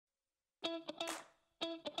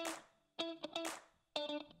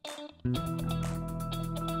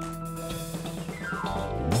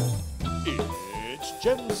It's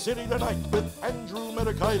Gem City Tonight with Andrew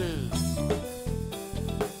Mitakides.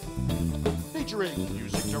 Featuring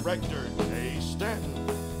music director Jay Stanton.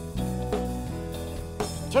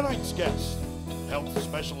 Tonight's guest, health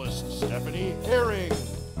specialist Stephanie Ehring.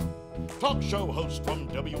 Talk show host from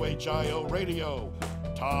WHIO Radio,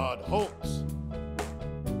 Todd Holst.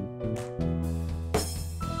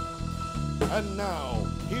 And now,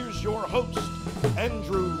 here's your host,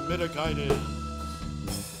 Andrew Mitakides.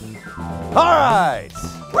 All right.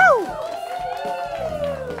 Woo!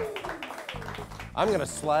 I'm gonna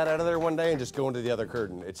slide out of there one day and just go into the other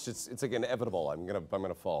curtain. It's like inevitable. I'm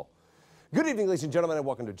gonna fall. Good evening, ladies and gentlemen, and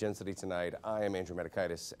welcome to Gem City Tonight. I am Andrew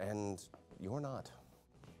Mitakides, and you're not.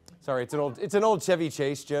 Sorry, it's an old Chevy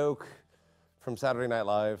Chase joke from Saturday Night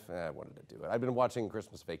Live. I wanted to do it. I've been watching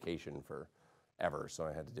Christmas Vacation forever, so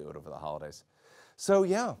I had to do it over the holidays. So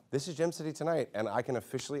yeah, this is Gem City Tonight, and I can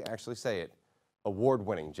officially actually say it.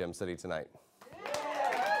 Award-winning Gem City Tonight.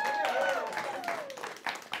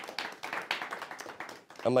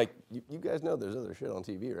 I'm like, you guys know there's other shit on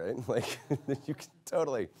TV, right? Like, you can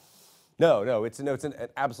totally. No, it's an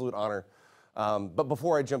absolute honor. But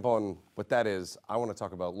before I jump on what that is, I want to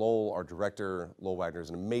talk about Lowell, our director. Lowell Wagner is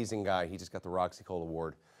an amazing guy. He just got the Roxy Cole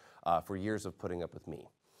Award for years of putting up with me.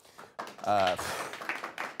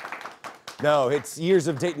 No, it's years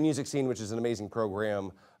of Dayton Music Scene, which is an amazing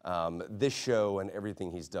program. This show and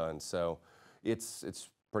everything he's done, so it's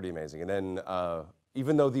pretty amazing. And then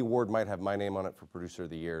even though the award might have my name on it for Producer of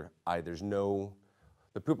the Year, there's no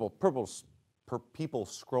people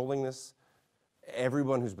scrolling this.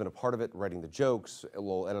 Everyone who's been a part of it, writing the jokes, a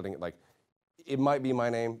little editing it, like it might be my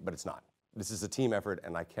name, but it's not. This is a team effort,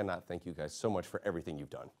 and I cannot thank you guys so much for everything you've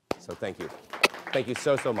done. So thank you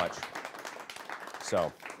so much.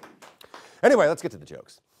 So anyway, let's get to the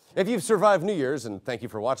jokes. If you've survived New Year's, and thank you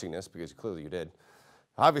for watching this, because clearly you did,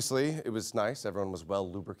 obviously it was nice. Everyone was well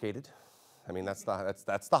lubricated. I mean, that's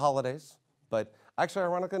the holidays. But actually,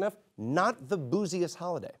 ironically enough, not the booziest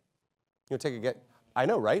holiday. You want to take a get? I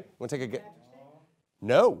know, right? You want to take a get?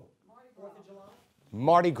 No.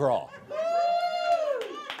 Mardi Gras.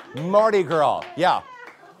 Mardi Gras, yeah.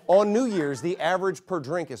 On New Year's, the average per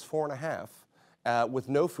drink is 4.5, with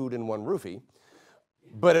no food and one roofie.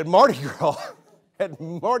 But at Mardi Gras,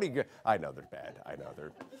 I know they're bad. I know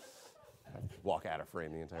they're. I walk out of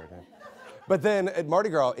frame the entire time. But then at Mardi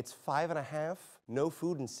Gras, it's 5.5, no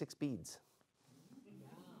food, and 6 beads.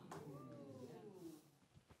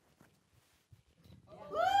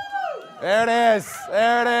 There it is.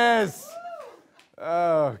 There it is.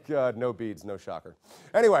 Oh, God, no beads, no shocker.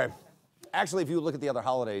 Anyway, actually, if you look at the other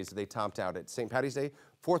holidays, they topped out at St. Patty's Day,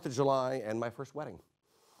 4th of July, and my first wedding.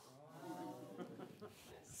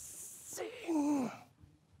 Sing.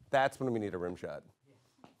 That's when we need a rim shot.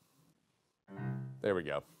 There we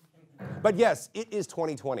go. But yes, it is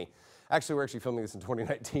 2020. Actually, we're actually filming this in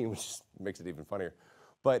 2019, which makes it even funnier.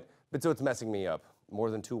 But so it's messing me up.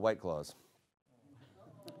 More than 2 White Claws.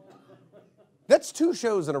 That's 2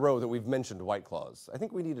 shows in a row that we've mentioned White Claws. I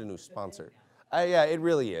think we need a new sponsor. Yeah, it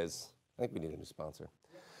really is. I think we need a new sponsor.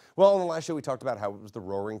 Well, on the last show, we talked about how it was the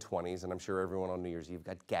Roaring 20s, and I'm sure everyone on New Year's Eve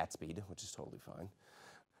got Gatsby'd, which is totally fine.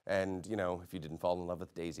 And, you know, if you didn't fall in love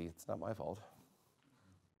with Daisy, it's not my fault.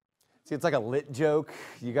 See, it's like a lit joke.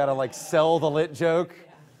 You gotta, like, sell the lit joke.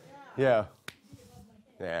 Yeah.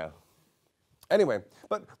 Anyway,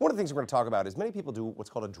 but one of the things we're gonna talk about is many people do what's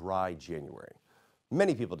called a dry January.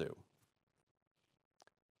 Many people do.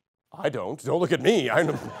 I don't. Don't look at me. I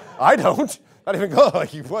don't. Not even go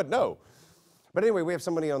like you would. No. But anyway, we have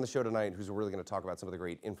somebody on the show tonight who's really going to talk about some of the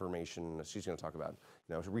great information. She's going to talk about,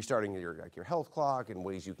 you know, restarting your health clock and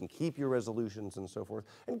ways you can keep your resolutions and so forth,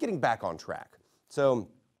 and getting back on track. So,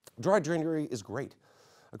 dry January is great.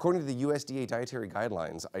 According to the USDA dietary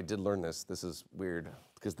guidelines, I did learn this. This is weird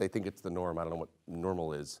because they think it's the norm. I don't know what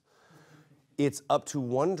normal is. It's up to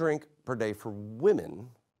 1 drink per day for women,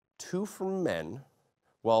 2 for men.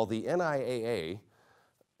 While the NIAA,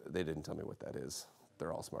 they didn't tell me what that is.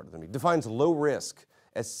 They're all smarter than me. Defines low risk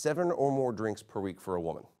as 7 or more drinks per week for a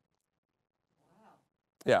woman. Wow.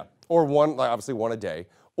 Yeah, or obviously 1 a day,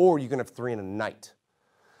 or you can have 3 in a night.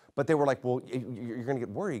 But they were like, well, you're going to get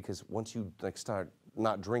worried because once you start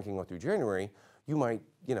not drinking all through January, you might,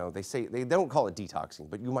 you know, they don't call it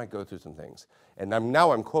detoxing, but you might go through some things. And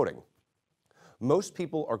now I'm quoting. Most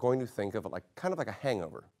people are going to think of it like kind of like a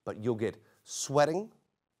hangover, but you'll get sweating,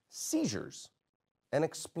 seizures, and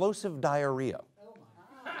explosive diarrhea.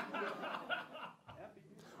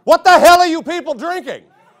 What the hell are you people drinking?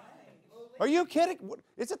 Are you kidding? What,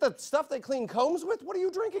 is it the stuff they clean combs with? What are you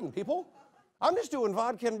drinking, people? I'm just doing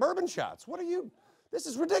vodka and bourbon shots. What are you? This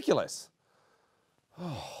is ridiculous.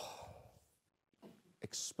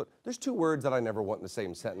 There's two words that I never want in the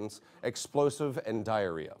same sentence: explosive and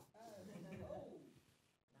diarrhea.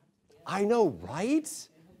 I know, right?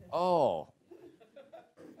 Oh.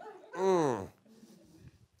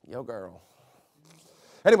 Yo, girl.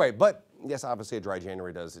 Anyway, but yes, obviously a dry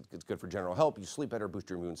January does. It's good for general health. You sleep better, boost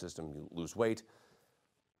your immune system, you lose weight.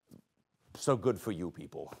 So good for you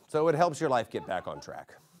people. So it helps your life get back on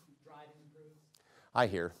track. I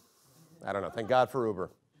hear. I don't know. Thank God for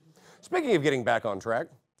Uber. Speaking of getting back on track,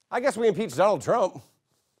 I guess we impeached Donald Trump.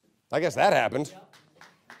 I guess that happened.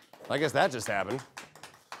 I guess that just happened.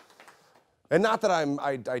 And not that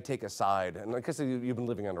I take a side, and because you've been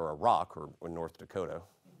living under a rock or North Dakota,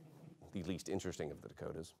 the least interesting of the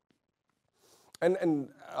Dakotas. And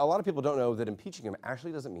a lot of people don't know that impeaching him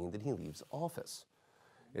actually doesn't mean that he leaves office.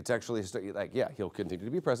 It's actually like, yeah, he'll continue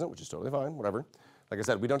to be president, which is totally fine, whatever. Like I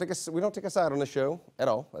said, we don't take a side on the show at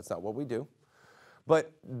all. That's not what we do.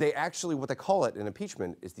 But they actually, what they call it in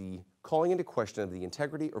impeachment is the calling into question of the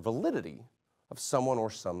integrity or validity of someone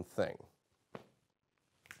or something.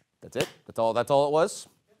 That's it? That's all it was?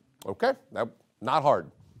 Okay, not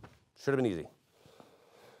hard. Should have been easy.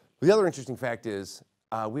 The other interesting fact is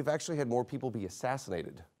we've actually had more people be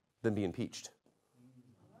assassinated than be impeached.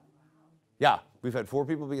 Yeah, we've had 4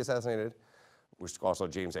 people be assassinated, which also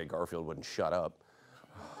James A. Garfield wouldn't shut up.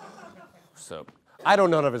 So I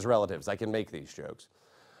don't know none of his relatives. I can make these jokes.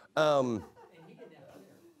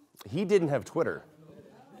 He didn't have Twitter.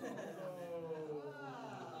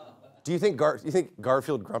 Do you think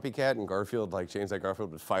Garfield Grumpy Cat and Garfield, like James A.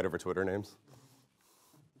 Garfield, would fight over Twitter names?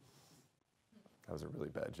 That was a really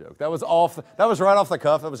bad joke. That was right off the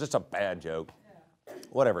cuff. That was just a bad joke.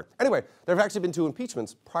 Whatever. Anyway, there have actually been 2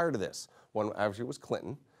 impeachments prior to this. One actually was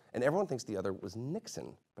Clinton, and everyone thinks the other was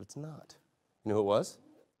Nixon, but it's not. You know who it was?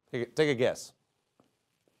 Take a guess.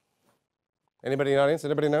 Anybody in the audience?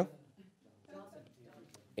 Anybody know?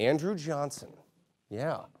 Andrew Johnson.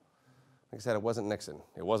 Yeah. Like I said, it wasn't Nixon.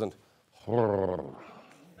 It wasn't.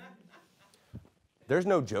 There's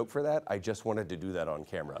no joke for that. I just wanted to do that on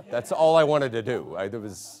camera. That's all I wanted to do.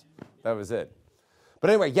 That was it. But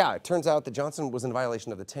anyway, yeah, it turns out that Johnson was in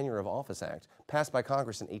violation of the Tenure of Office Act, passed by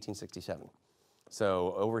Congress in 1867.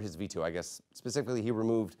 So over his veto, I guess, specifically he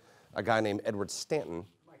removed a guy named Edward Stanton.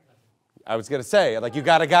 I was going to say, like, you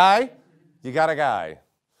got a guy? You got a guy.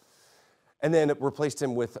 And then it replaced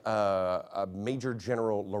him with a Major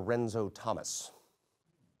General Lorenzo Thomas.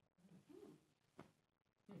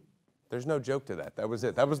 There's no joke to that. That was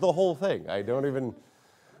it. That was the whole thing. I don't even,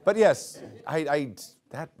 but yes,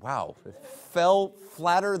 wow, it fell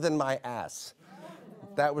flatter than my ass.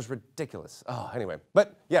 That was ridiculous. Oh, anyway,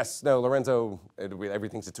 but yes, no, Lorenzo,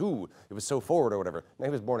 everything's it was so forward or whatever. No,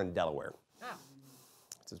 he was born in Delaware.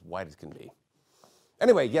 It's as white as can be.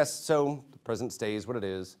 Anyway, yes, so the president stays what it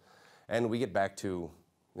is, and we get back to,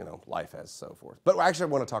 life as so forth. But actually, I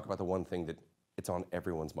want to talk about the one thing that it's on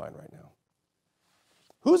everyone's mind right now.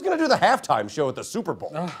 Who's going to do the halftime show at the Super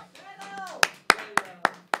Bowl?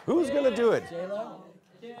 Who's going to do it? J-Lo?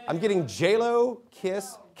 I'm getting J-Lo,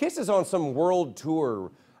 Kiss. Kiss is on some world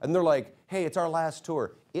tour, and they're like, hey, it's our last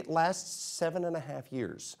tour. It lasts 7.5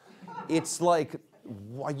 years. It's like,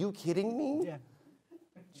 are you kidding me? Yeah.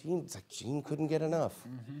 Gene couldn't get enough.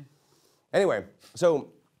 Mm-hmm. Anyway,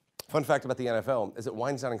 so fun fact about the NFL is it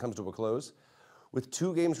winds down and comes to a close. With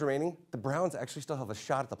 2 games remaining, the Browns actually still have a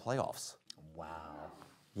shot at the playoffs. Wow.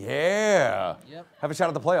 Yeah. Yep. Have a shot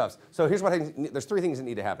at the playoffs. So here's there's 3 things that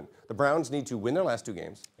need to happen. The Browns need to win their last 2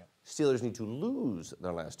 games. Yep. Steelers need to lose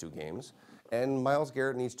their last 2 games. And Myles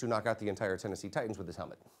Garrett needs to knock out the entire Tennessee Titans with his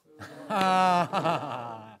helmet.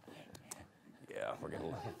 Yeah, we're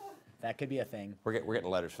getting... That could be a thing. We're getting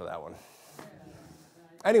letters for that one.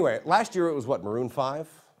 Anyway, last year it was what, Maroon 5?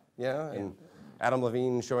 Yeah, and Adam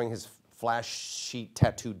Levine showing his flash sheet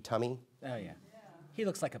tattooed tummy. Oh, yeah. He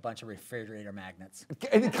looks like a bunch of refrigerator magnets.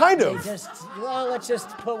 Kind of. Let's just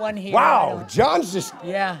put one here. Wow, John's just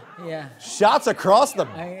yeah. shots across the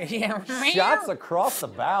Shots across the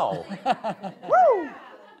bow. Woo!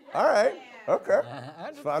 All right. Okay.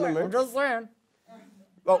 I'm just saying.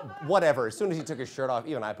 Oh, whatever. As soon as he took his shirt off,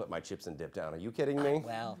 even I put my chips and dip down. Are you kidding me?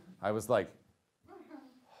 Well. I was like, oh, you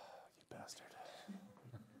bastard.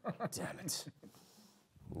 Damn it.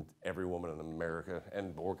 Every woman in America,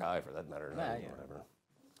 or guy for that matter, whatever.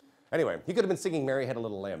 Anyway, he could have been singing Mary Had a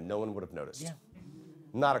Little Lamb. No one would have noticed. Yeah.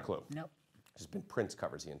 Not a clue. Nope. Just been Prince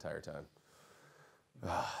covers the entire time.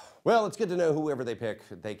 Well, it's good to know whoever they pick,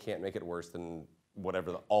 they can't make it worse than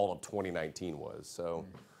whatever all of 2019 was. So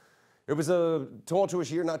It was a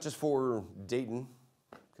tumultuous year, not just for Dayton,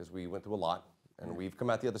 because we went through a lot, and we've come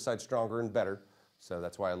out the other side stronger and better. So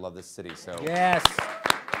that's why I love this city. So Yes.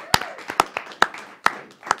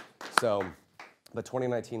 So, but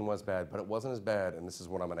 2019 was bad, but it wasn't as bad, and this is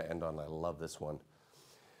what I'm going to end on. I love this one.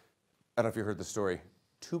 I don't know if you heard the story.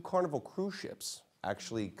 2 Carnival cruise ships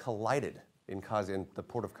actually collided in the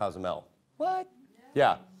port of Cozumel. What?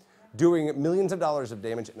 Yeah, doing millions of dollars of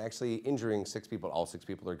damage and actually injuring 6 people. All 6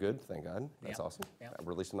 people are good, thank God. That's Yep. awesome. Yep.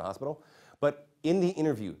 Released from the hospital. But in the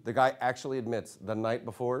interview, the guy actually admits the night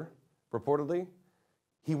before, reportedly,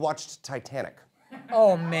 he watched Titanic.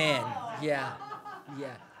 Oh man. Yeah. Yeah.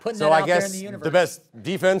 Putting So that I out there in guess the universe. the best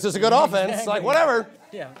defense is a good offense. Exactly. Like, whatever.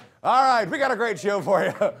 Yeah. All right, we got a great show for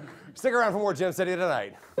you. Stick around for more Gem City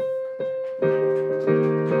tonight.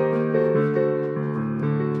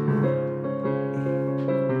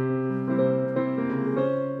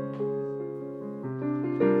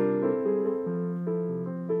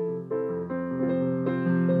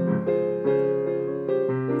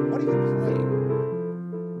 What are you playing?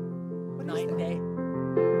 Night and day.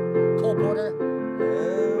 Cole Porter.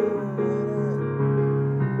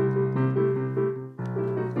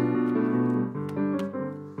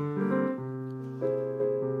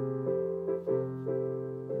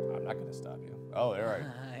 I'm not gonna stop you. Oh, all right.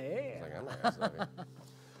 Hey. Like, I'm not gonna stop you.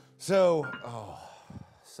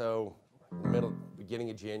 So, beginning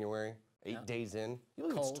of January, 8 days in. You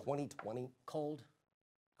believe it's Cold. 2020? Cold.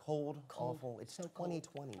 Cold, Cold. awful. It's So cold.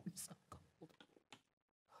 2020. So cold.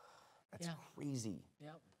 That's Yeah. crazy.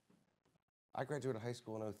 Yep. I graduated high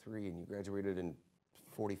school in 03, and you graduated in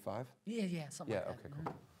 45? Yeah, something Yeah, like that. okay,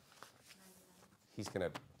 cool. He's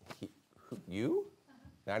gonna, you?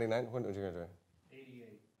 99? When did you graduate?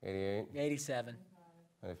 88. 88? 87.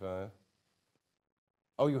 95?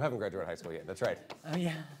 Oh, you haven't graduated high school yet. That's right. Oh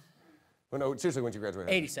yeah. Well, no, seriously, when did you graduate?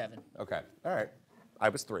 high school? 87. Okay, all right. I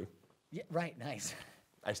was 3. Yeah, right, nice.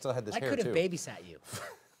 I still had this I hair, could have too. babysat you.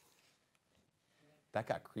 That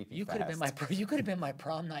got creepy You fast. could have been you could have been my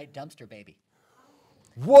prom night dumpster baby.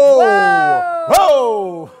 Whoa!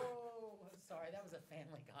 Whoa! Sorry, that was a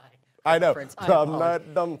Family Guy. I know. reference. I I'm apologize.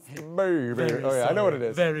 not dumpster baby. Oh yeah, I know what it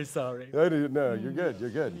is. Very sorry. I didn't know. You're good.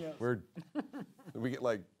 You're good. Yeah. We get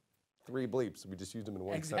like 3 bleeps. We just used them in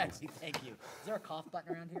one sentence. Exactly. Thank you. Is there a cough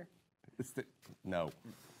button around here? No,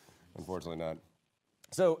 unfortunately not.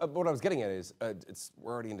 So what I was getting at is,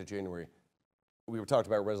 we're already into January. We were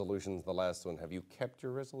talking about resolutions. The last one. Have you kept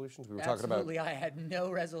your resolutions? We were Absolutely, I had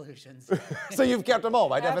no resolutions. talking about. So you've kept them all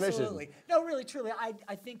by definition. Absolutely. No, really, truly,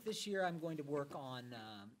 I think this year I'm going to work on.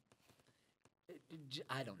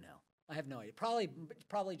 I don't know. I have no idea.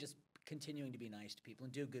 Probably just continuing to be nice to people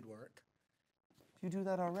and do good work. You do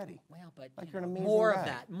that already. Well, but Like you you're know, an amazing more guy. of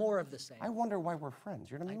that, more of the same. I wonder why we're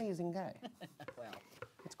friends. You're an amazing guy. Well,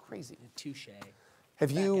 It's crazy. touche. Have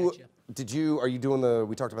Back you? at ya. Are you doing the?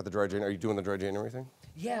 We talked about the dry January. Are you doing the dry January thing?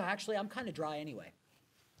 Yeah, actually, I'm kind of dry anyway.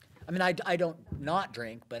 I mean, I don't not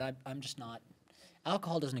drink, but I'm just not.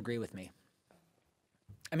 Alcohol doesn't agree with me.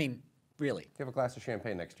 I mean, really. You have a glass of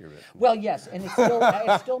champagne next to your bed. Well, yes, and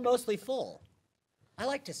it's still mostly full. I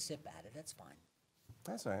like to sip at it. That's fine.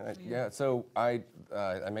 That's right. Yeah. So I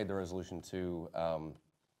made the resolution to. I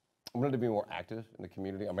wanted to be more active in the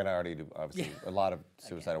community. I mean, I already do, obviously, a lot of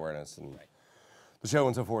suicide awareness and the show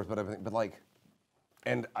and so forth, but everything. But like,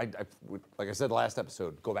 and I like I said last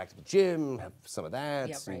episode, go back to the gym, have some of that,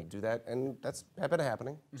 Yeah, and right. do that, and that's been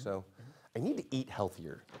happening. So I need to eat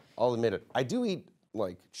healthier. I'll admit it. I do eat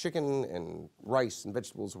like chicken and rice and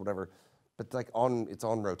vegetables or whatever, but like it's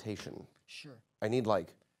on rotation. Sure. I need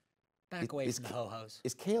like. Back away is from the ca- ho-hos.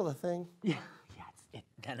 Is kale a thing? Yeah.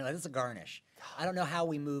 No, it's a garnish. I don't know how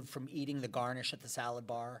we moved from eating the garnish at the salad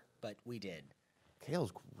bar, but we did.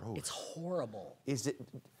 Kale's gross. It's horrible. Is it?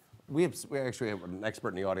 We actually have an expert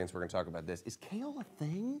in the audience. We're going to talk about this. Is kale a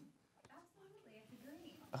thing? Absolutely, it's a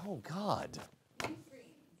green. Oh God. It's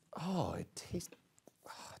green. Oh, it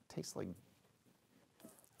tastes like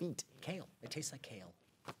feet. Kale. It tastes like kale.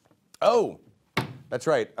 Oh, that's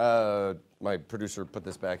right. My producer put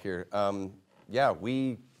this back here.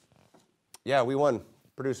 We won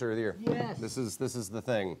Producer of the Year. Yes. This is the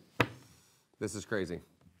thing. This is crazy.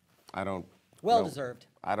 I don't. Well know. deserved.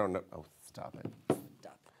 I don't know. Oh, stop it.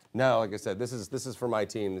 Stop. No, like I said, this is for my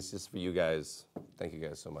team. This is for you guys. Thank you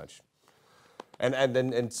guys so much. And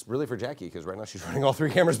it's really for Jackie, because right now she's running all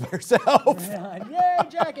 3 cameras by herself. Yay,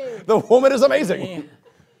 Jackie! The woman is amazing.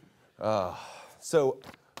 Yeah. So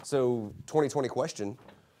 2020 question.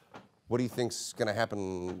 What do you think's going to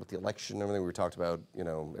happen with the election and everything we talked about,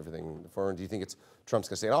 everything foreign? Do you think Trump's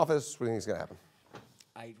going to stay in office? What do you think is going to happen?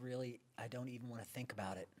 I don't even want to think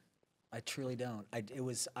about it. I truly don't.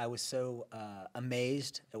 I was so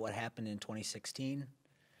amazed at what happened in 2016.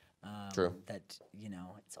 True. That, you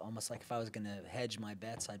know, it's almost like if I was going to hedge my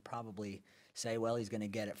bets, I'd probably say, well, he's going to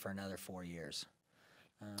get it for another 4 years.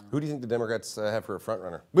 Who do you think the Democrats have for a front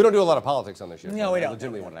runner? We don't do a lot of politics on this show. No, we don't. I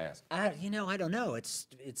legitimately want to ask. I don't know. It's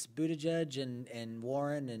Buttigieg and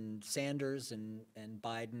Warren and Sanders and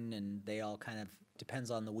Biden, and they all kind of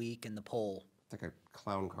depends on the week and the poll. It's like a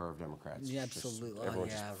clown car of Democrats. Yeah, Just absolutely. everyone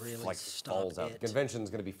Yeah, just really like stop falls out. it. The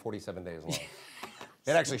convention's going to be 47 days long.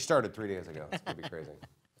 It actually started 3 days ago. It's going to be crazy.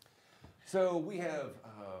 So we have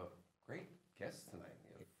great guests tonight.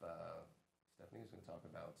 We have Stephanie's going to talk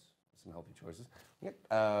about some healthy choices. We got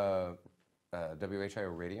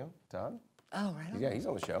WHIO Radio, Todd. Oh, right. Yeah, he's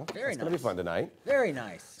on the show. Very It's going to be nice. fun tonight. Very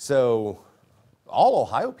nice. So all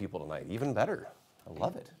Ohio people tonight, even better. I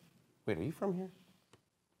love it. Wait, are you from here?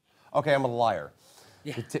 Okay, I'm a liar.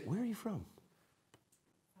 Yeah. Where are you from?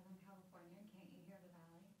 Southern California, can't you hear the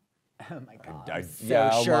valley? Oh my God. I, I'm so yeah,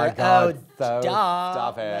 oh sure. my God. Oh, stop.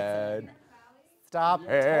 Stop That's it. Stop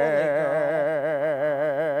Totally, it.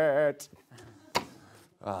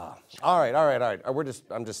 All right.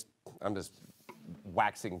 I'm just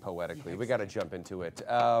waxing poetically. We got to jump into it.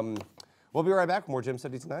 We'll be right back with more Gym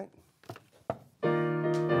Study tonight.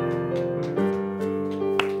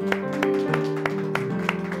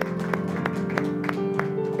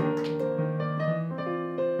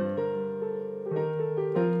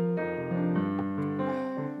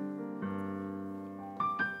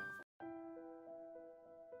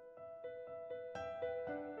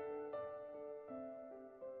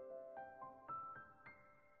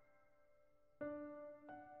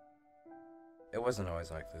 It wasn't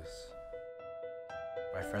always like this.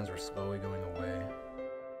 My friends were slowly going away.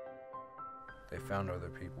 They found other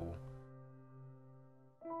people.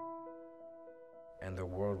 And the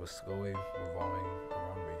world was slowly revolving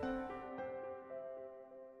around me.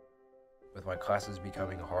 With my classes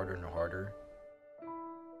becoming harder and harder,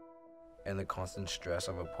 and the constant stress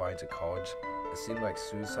of applying to college, it seemed like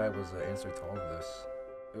suicide was the answer to all of this.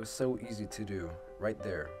 It was so easy to do, right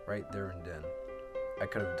there and then. I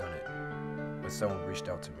could have done it, but someone reached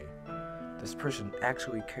out to me. This person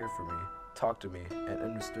actually cared for me, talked to me, and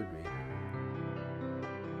understood me.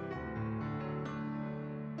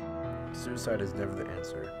 Suicide is never the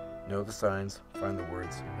answer. Know the signs, find the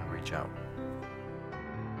words, and reach out.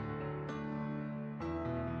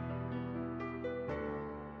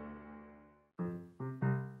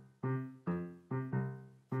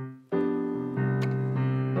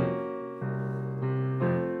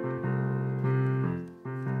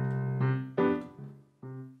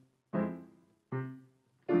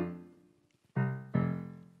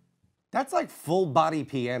 That's like full body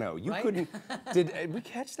piano. You Right? couldn't. Did we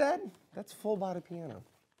catch that? That's full body piano.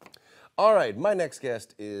 All right, my next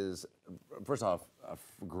guest is, first off, a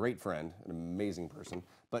great friend, an amazing person,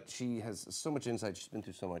 but she has so much insight. She's been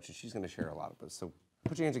through so much, and she's going to share a lot of us. So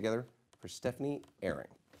put your hands together for Stephanie Ehring.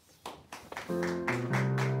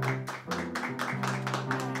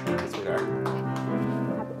 Yes, we are.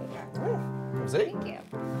 Oh, see? Thank you.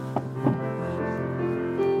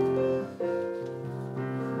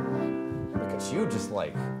 Look at you, just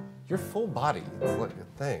like, you're full body. It's like a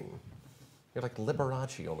thing. You're like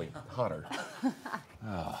Liberace, only hotter.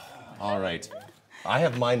 Oh, all right. I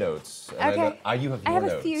have my notes. And Okay. you have I your have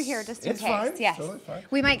notes. a few here just in It's case. fine. Yes. Totally fine.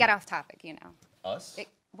 We might get off topic, you know. Us?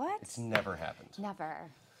 What? It's never happened.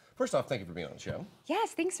 Never. First off, thank you for being on the show.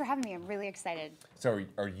 Yes, thanks for having me. I'm really excited. So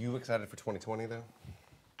are you excited for 2020, though?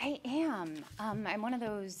 I am. I'm one of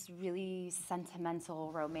those really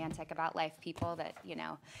sentimental, romantic about life people that, you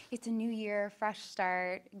know, it's a new year, fresh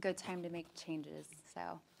start, good time to make changes.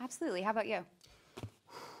 So, absolutely. How about you?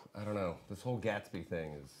 I don't know. This whole Gatsby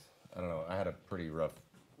thing is, I don't know. I had a pretty rough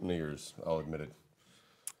New Year's, I'll admit it.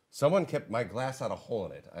 Someone kept, my glass had a hole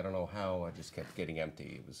in it. I don't know how, I just kept getting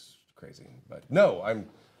empty. It was crazy. But no, I'm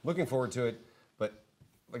looking forward to it. But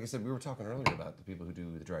like I said, we were talking earlier about the people who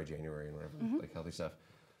do the dry January and whatever, like healthy stuff.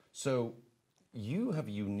 So you have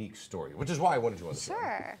a unique story, which is why I wanted you on the show.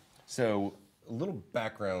 Sure. So a little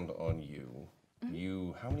background on you.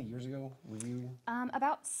 You, how many years ago were you?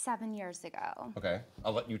 About 7 years ago. Okay,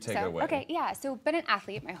 I'll let you take it away. Okay, yeah. So, been an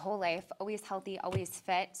athlete my whole life, always healthy, always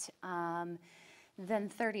fit. Then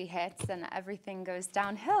 30 hits and everything goes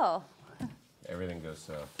downhill. Everything goes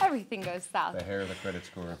south. Everything goes south. The hair, the credit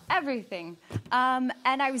score. Everything. And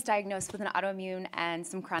I was diagnosed with an autoimmune and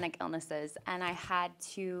some chronic illnesses, and I had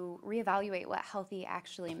to reevaluate what healthy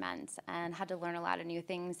actually meant and had to learn a lot of new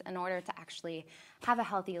things in order to actually have a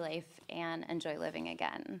healthy life and enjoy living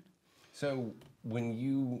again. So when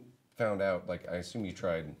you found out, like I assume you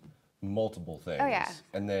tried multiple things. Oh, yeah.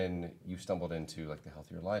 And then you stumbled into like the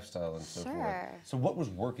healthier lifestyle and so forth. Sure. So what was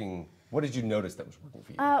working? What did you notice that was working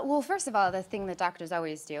for you? Well, first of all, the thing that doctors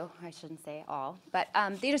always do, I shouldn't say all, but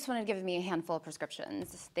they just wanted to give me a handful of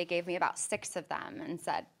prescriptions. They gave me about 6 of them and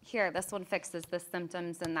said, here, this one fixes the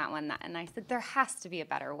symptoms and that one that. And I said, there has to be a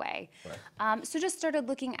better way. Right. So just started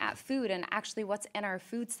looking at food and actually what's in our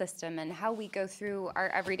food system and how we go through our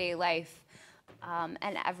everyday life.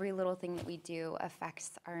 And every little thing that we do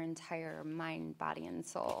affects our entire mind, body, and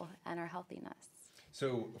soul, and our healthiness.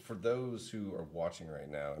 So for those who are watching right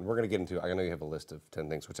now, and we're going to get into, I know you have a list of 10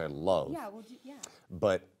 things, which I love. Yeah, we'll do, yeah.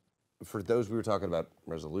 But for those, we were talking about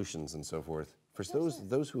resolutions and so forth, for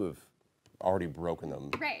those who have already broken them.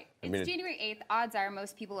 Right. It's January 8th. Odds are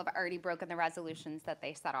most people have already broken the resolutions that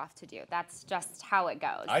they set off to do. That's just how it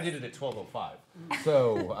goes. I did it at 12:05.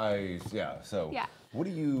 So Yeah. What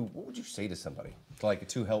would you say to somebody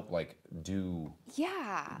to help do?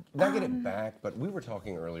 Yeah. Not get it back, but we were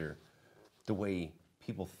talking earlier, the way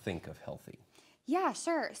people think of healthy. Yeah,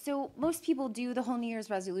 sure. So most people do the whole New Year's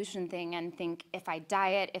resolution thing and think if I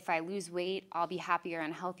diet, if I lose weight, I'll be happier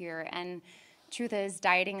and healthier. And truth is,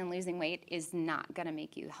 dieting and losing weight is not going to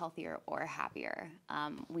make you healthier or happier.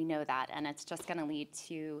 We know that, and it's just going to lead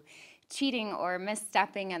to cheating or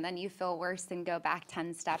misstepping, and then you feel worse and go back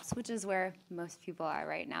 10 steps, which is where most people are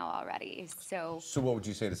right now already. So what would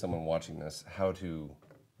you say to someone watching this, how to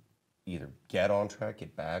either get on track,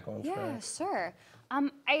 get back on track? Yeah, sure.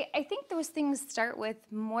 I think those things start with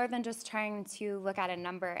more than just trying to look at a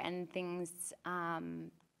number and things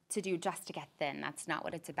to do just to get thin. That's not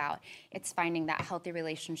what it's about. It's finding that healthy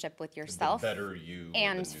relationship with yourself the better you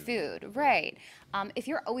and food. Right. If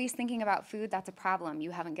you're always thinking about food, that's a problem.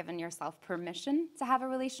 You haven't given yourself permission to have a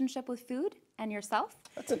relationship with food and yourself.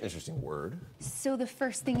 That's an interesting word. So the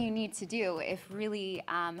first thing you need to do, if really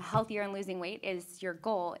healthier and losing weight is your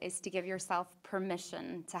goal, is to give yourself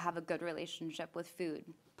permission to have a good relationship with food.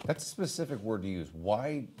 That's a specific word to use.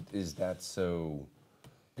 Why is that so?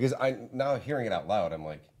 Because now hearing it out loud, I'm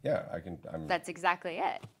like, yeah, That's exactly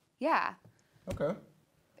it. Yeah. Okay.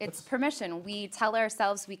 It's permission. We tell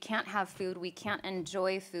ourselves we can't have food, we can't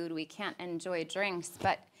enjoy food, we can't enjoy drinks,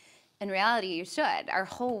 but in reality, you should. Our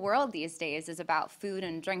whole world these days is about food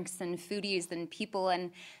and drinks and foodies and people, and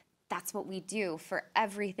that's what we do for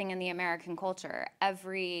everything in the American culture.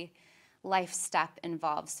 Every life step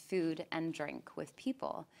involves food and drink with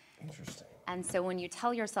people. Interesting. And so when you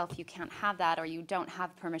tell yourself you can't have that or you don't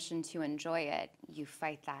have permission to enjoy it, you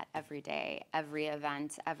fight that every day, every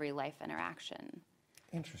event, every life interaction.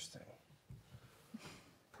 Interesting.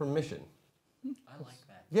 Permission. I like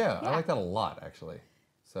that. Yeah, I like that a lot, actually.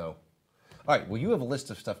 So, all right, well, you have a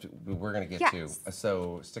list of stuff we're going to get to.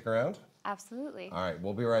 So stick around. Absolutely. All right,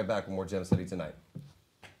 we'll be right back with more Gem City Tonight.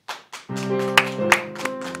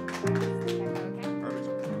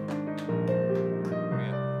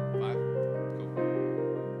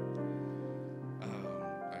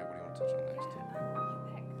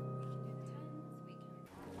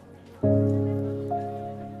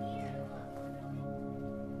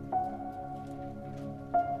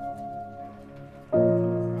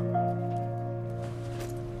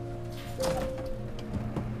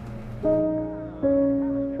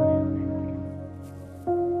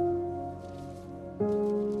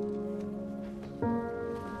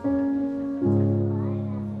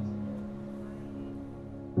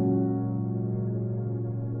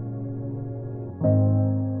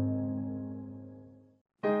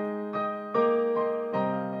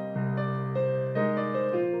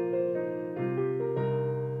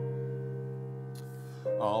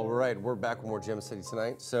 All right, we're back with more Gem City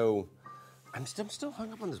Tonight. So, I'm still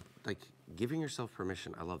hung up on this, giving yourself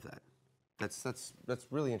permission. I love that. That's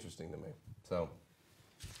really interesting to me. So,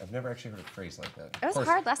 I've never actually heard a phrase like that. It was a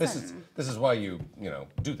hard lesson. This is why you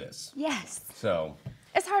do this. Yes. So.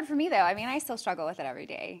 It's hard for me though. I mean, I still struggle with it every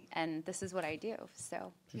day, and this is what I do.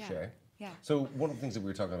 So. Touché. Yeah. So one of the things that we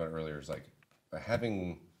were talking about earlier is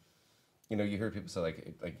having, you hear people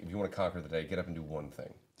say if you want to conquer the day, get up and do one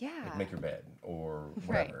thing. Yeah. Make your bed or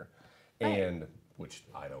whatever. Right. And which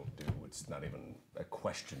I don't do. It's not even a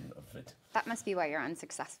question of it. That must be why you're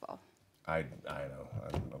unsuccessful. I know.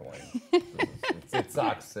 I'm annoying. It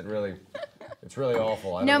sucks. It's really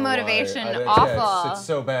awful. I No don't know motivation. why. Awful. Yeah, it's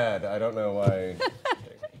so bad. I don't know why.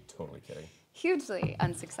 Totally kidding. Hugely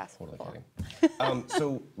unsuccessful. Totally kidding.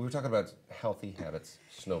 So we were talking about healthy habits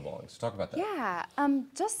snowballing. So talk about that. Yeah.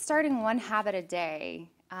 Just starting one habit a day.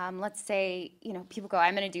 Let's say, people go,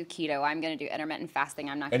 I'm going to do keto, I'm going to do intermittent fasting,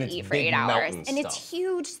 I'm not going to eat for 8 hours. And it's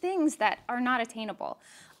huge things that are not attainable.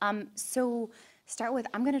 So start with,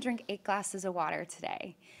 I'm going to drink 8 glasses of water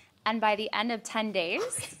today. And by the end of 10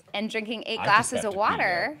 days and drinking 8 I just glasses have of to pee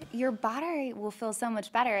water, your body will feel so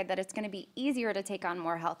much better that it's going to be easier to take on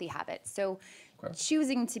more healthy habits. So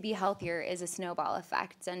choosing to be healthier is a snowball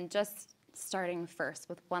effect. And just starting first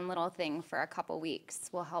with one little thing for a couple weeks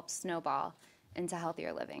will help snowball into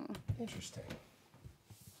healthier living. Interesting.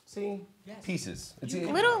 See? Yes. Pieces. It's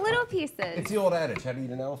Little pieces. It's the old adage, how to eat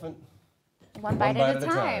an elephant? One bite at a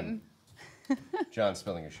time. John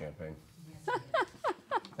spilling his champagne.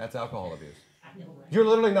 That's alcohol abuse. You're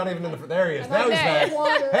literally not even in the. There he is. Now he's back.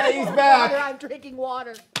 Water. Hey, he's Water, back. I'm drinking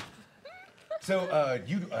water. So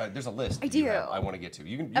there's a list. I do. I want to get to.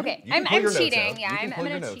 You can. Okay, you can I'm pull your notes cheating. out. Yeah, You can I'm pull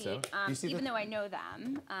your gonna notes cheat, out. You see even the- though I know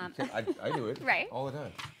them. I do it Right. all the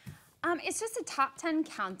time. It's just a top 10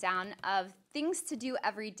 countdown of things to do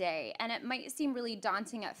every day. And it might seem really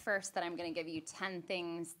daunting at first that I'm going to give you 10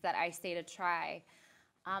 things that I say to try.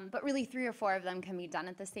 But really 3 or 4 of them can be done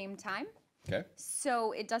at the same time. Okay.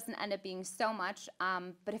 So it doesn't end up being so much.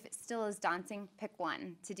 But if it still is daunting, pick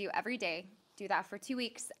one to do every day. Do that for 2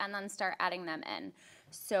 weeks and then start adding them in.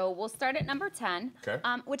 So we'll start at number 10, Okay.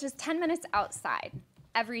 Which is 10 minutes outside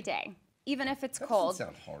every day. Even if it's That cold. doesn't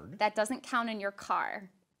sound hard. That doesn't count in your car.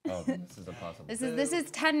 Oh, this is impossible. This is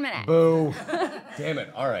 10 minutes. Boo. Damn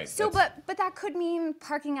it. All right. So, that's- but that could mean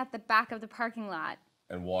parking at the back of the parking lot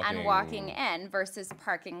and walking in versus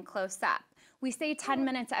parking close up. We say 10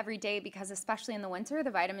 minutes every day because especially in the winter,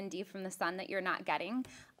 the vitamin D from the sun that you're not getting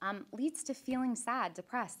leads to feeling sad,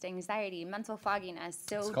 depressed, anxiety, mental fogginess.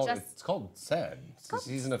 So It's called SAD.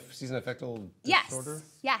 Season affectal yes, disorder.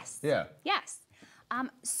 yes, Yeah. yes.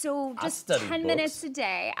 So I just studied 10 books. minutes a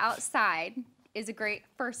day outside is a great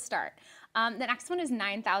first start. The next one is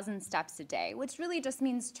 9,000 steps a day, which really just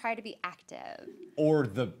means try to be active. Or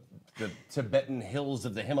the Tibetan hills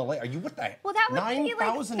of the Himalaya. Are you what the? Well, that would be like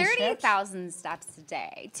 9,000 steps? 30,000 steps a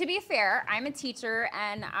day. To be fair, I'm a teacher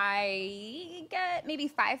and I get maybe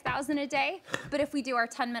 5,000 a day. But if we do our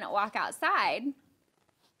 10-minute walk outside,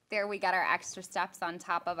 there we got our extra steps on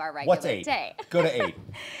top of our regular What's 8? day. Go to 8.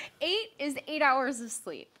 8 is 8 hours of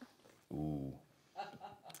sleep. Ooh.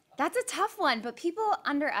 That's a tough one, but people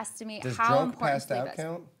underestimate Does how drunk important passed sleep out is.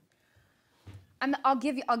 count? I'll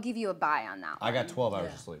give you a buy on that one. I got 12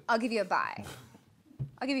 hours of sleep. I'll give you a buy.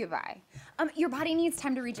 I'll give you a buy. Your body needs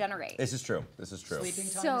time to regenerate. This is true. This is true.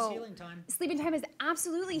 Sleeping time So, is healing time. Sleeping time is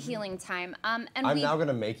absolutely healing time. And I'm now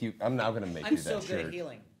gonna make you. I'm now gonna make I'm you so that good at shirt.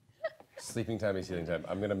 healing. Sleeping time is healing time.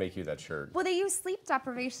 I'm gonna make you that shirt. well, they use sleep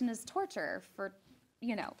deprivation as torture for,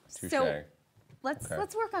 So Touché.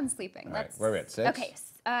 let's work on sleeping. All right, Let's, where are we at, 6? Okay,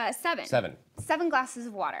 7. 7. 7 glasses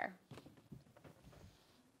of water.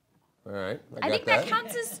 All right. I think that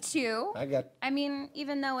counts as 2. I got. I mean,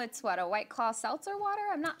 even though it's what, a White Claw seltzer water?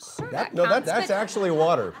 I'm not sure That, that no, counts. that's but, actually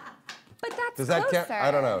water. but that's Does that closer. count? I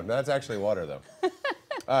don't know. No, that's actually water though.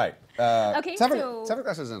 All right. Okay, 7 so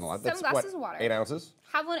glasses isn't a lot. 7 That's glasses what, of water. 8 ounces.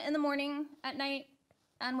 Have one in the morning, at night,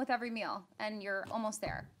 and with every meal, and you're almost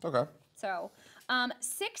there. Okay. So,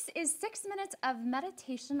 6 is 6 minutes of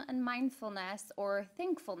meditation and mindfulness or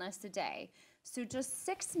thankfulness a day. So just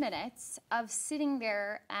 6 minutes of sitting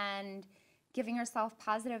there and giving yourself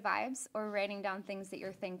positive vibes or writing down things that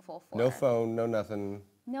you're thankful for. No phone. No nothing.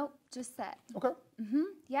 Nope, just sit. Okay.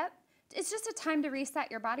 Yep. It's just a time to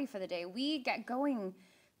reset your body for the day. We get going.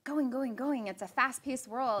 It's a fast-paced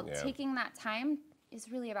world. Yeah. Taking that time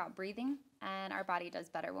is really about breathing, and our body does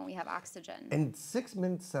better when we have oxygen. And 6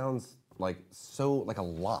 minutes sounds like a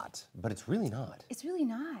lot, but it's really not. It's really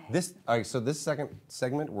not. All right, so this second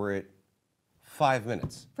segment, we're at 5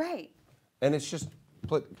 minutes. Right. And it's just,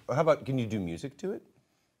 how about, can you do music to it?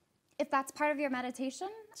 If that's part of your meditation,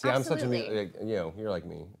 See, absolutely. I'm such a, you're like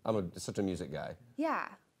me. I'm such a music guy. Yeah.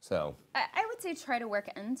 So, I would say try to work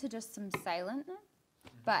into just some silentness,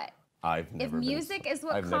 but I've never if music is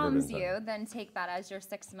what I've never calms been you, then take that as your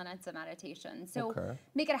 6 minutes of meditation. So Okay.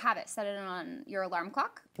 make it a habit. Set it on your alarm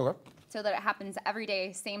clock Okay. so that it happens every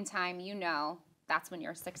day, same time, that's when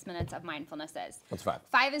your 6 minutes of mindfulness is. What's 5?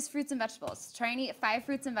 5 is fruits and vegetables. Try and eat 5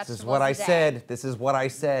 fruits and vegetables This is what I a day. said. This is what I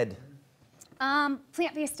said.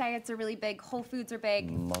 Plant-based diets are really big. Whole foods are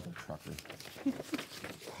big. Mother trucker.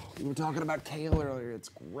 We were talking about kale earlier. It's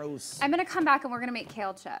gross. I'm gonna come back and we're gonna make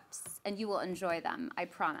kale chips, and you will enjoy them. I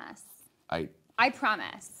promise. I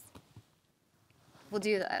promise. We'll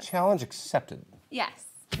do this. Challenge accepted. Yes,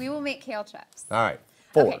 we will make kale chips. All right.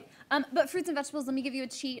 4. Okay. But fruits and vegetables, let me give you a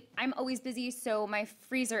cheat. I'm always busy, so my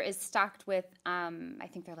freezer is stocked with, I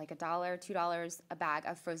think they're like $1, $2 a bag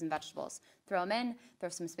of frozen vegetables. Throw them in, throw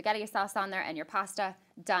some spaghetti sauce on there, and your pasta,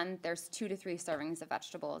 done. There's 2 to 3 servings of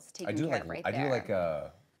vegetables taken care of right there. I do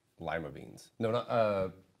like lima beans. No, not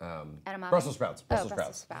Edamame? Brussels sprouts. Oh,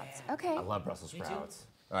 Brussels sprouts. Okay. I love Brussels sprouts.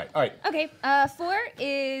 All right, all right. Okay, 4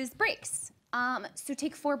 is breaks. So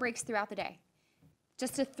take 4 breaks throughout the day.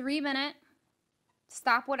 Just a 3-minute,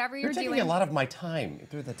 stop whatever you're doing. You're taking a lot of my time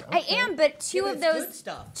through the. I am, but two Yeah, of but it's those good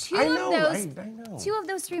stuff. two I of know, those I know. 2 of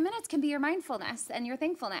those 3 minutes can be your mindfulness and your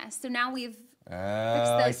thankfulness. So now we've Oh,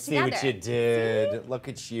 those I see what you together. did. Look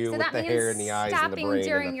at you so with that the means hair and the eyes and the stopping brain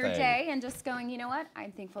during and the your thing. day and just going, you know what?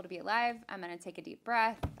 I'm thankful to be alive. I'm gonna take a deep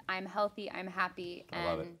breath. I'm healthy. I'm happy. I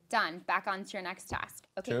love And it. done. Back on to your next task.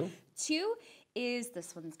 Okay. 2? 2 is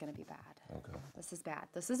this one's gonna be bad. Okay. This is bad.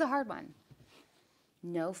 This is a hard one.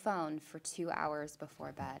 No phone for 2 hours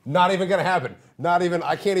before bed. Not even gonna happen. Not even.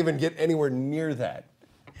 I can't even get anywhere near that.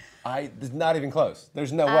 It's not even close.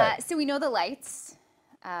 There's no way. So we know the lights,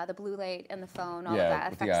 the blue light and the phone, all Yeah, of that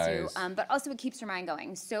with the affects you. eyes. But also it keeps your mind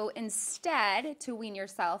going. So instead, to wean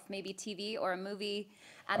yourself, maybe TV or a movie,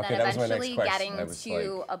 and Okay, then that was my next eventually question. getting I was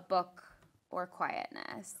to like- a book or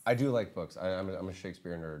quietness. I do like books. I'm a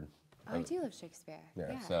Shakespeare nerd. Oh, I do love Shakespeare.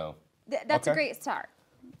 Yeah. So. That's a Okay. great start.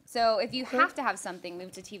 So if you have to have something,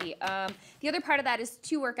 move to TV. The other part of that is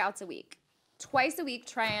 2 workouts a week. Twice a week,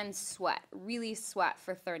 try and sweat. Really sweat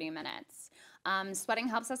for 30 minutes. Sweating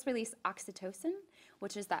helps us release oxytocin,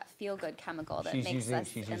 which is that feel-good chemical that makes us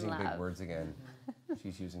She's in using love. big words again.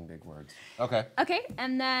 She's using big words. Okay. Okay,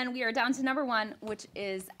 and then we are down to number 1, which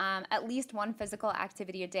is at least 1 physical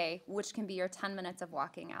activity a day, which can be your 10 minutes of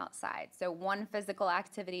walking outside. So 1 physical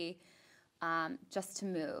activity just to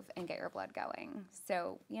move and get your blood going.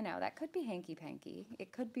 So, you know, that could be hanky-panky.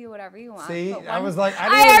 It could be whatever you want. See, but I one- was like, I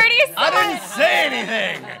already said I didn't it. say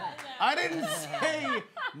anything. I didn't say.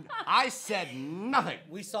 I said nothing.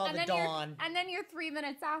 We saw And the then, dawn. and then your 3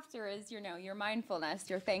 minutes after is, you know, your mindfulness,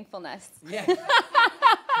 your thankfulness. Yeah.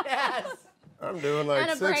 Yes. I'm doing like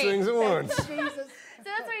And a 6 break. things at once. Jesus. So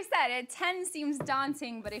that's what I said. 10 seems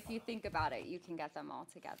daunting, but if you think about it, you can get them all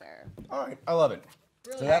together. All right, I love it.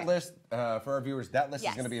 So that list, for our viewers, that list is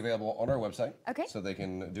Yes. going to be available on our website. Okay. So they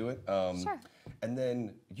can do it. Sure. And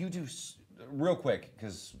then you do, real quick,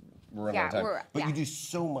 because we're running Yeah, out of time. we're- But yeah. you do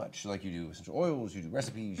so much. Like you do essential oils, you do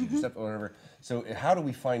recipes, you Mm-hmm. do stuff, or whatever. So how do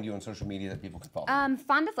we find you on social media that people can follow?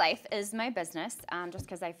 Fond of Life is my business, just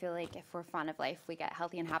because I feel like if we're fond of life, we get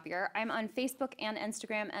healthy and happier. I'm on Facebook and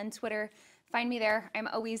Instagram and Twitter. Find me there. I'm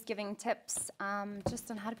always giving tips just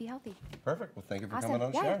on how to be healthy. Perfect. Well, thank you for Awesome. coming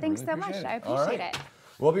on the Yeah, show. thanks Really so much. appreciate I it. All appreciate right. it.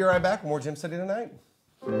 We'll be right back. More Gym Study tonight.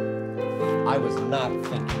 I was not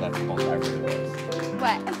thinking that's what I really was.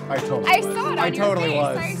 What? I totally I was. saw it on I your totally face.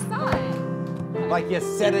 was. I saw it. Like you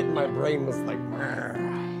said it, my brain was like.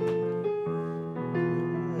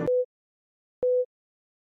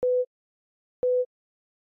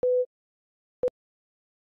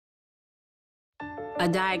 A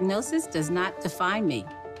diagnosis does not define me.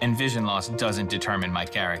 And vision loss doesn't determine my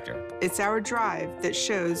character. It's our drive that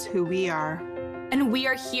shows who we are. And we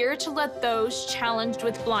are here to let those challenged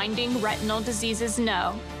with blinding retinal diseases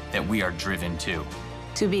know That we are driven to.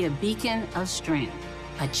 To be a beacon of strength,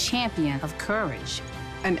 a champion of courage.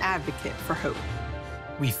 An advocate for hope.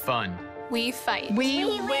 We fund. we fight. We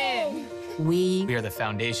win. We We are the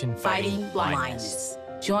foundation fighting blindness.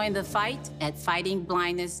 Join the fight at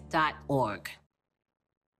fightingblindness.org.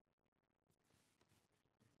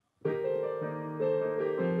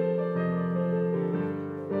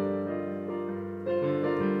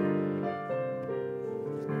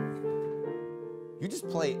 You just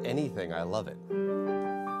play anything. I love it.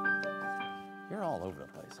 You're all over the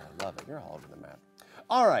place. I love it. You're all over the map.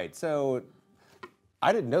 All right, so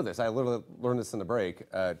I didn't know this. I literally learned this in the break.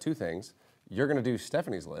 2 things. You're going to do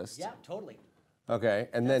Stephanie's list. Yeah, totally. Okay,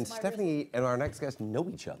 and then That's my Stephanie and our next guest know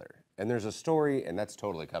each other. And there's a story, and that's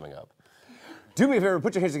totally coming up. Do me a favor,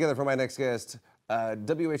 put your hands together for my next guest,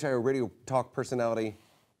 WHIO radio talk personality,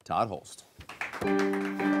 Todd Holst. Good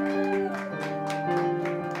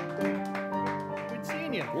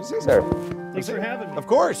seeing you. Good to see you, sir. Thanks for having me. Of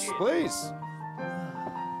course, please.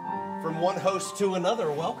 From one host to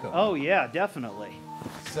another, welcome. Oh yeah, definitely.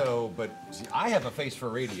 So, but see, I have a face for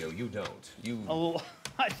radio. You don't. You. Oh,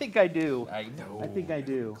 I think I do. I know. I think I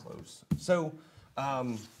do. Close. So,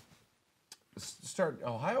 start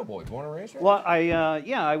Ohio boy, born and raised here. Well,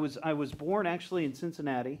 I was born actually in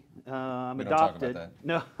Cincinnati. I'm We don't talk about adopted.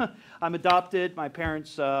 No, I'm adopted. My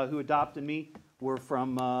parents who adopted me were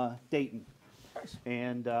from Dayton, Nice.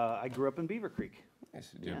 and I grew up in Beaver Creek. Nice.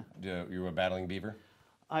 You were battling beaver.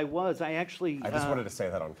 I was. I actually. I just wanted to say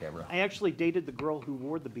that on camera. I actually dated the girl who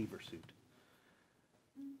wore the beaver suit.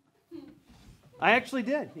 I actually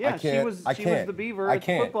did. Yeah, she can't- was. I She was can't. the beaver I at the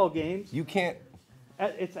can't. football games. You can't.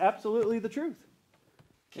 It's absolutely the truth.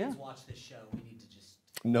 Kids Yeah. watch this show. We need to just.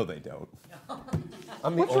 No, they don't.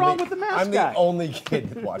 I'm What's wrong with the I'm the mascot? only kid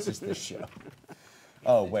that watches this show.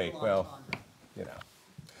 Oh, wait, well, you know.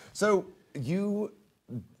 So you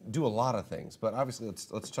do a lot of things, but obviously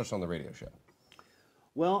let's touch on the radio show.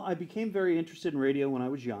 Well, I became very interested in radio when I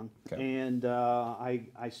was young, Okay. and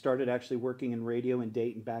I started actually working in radio in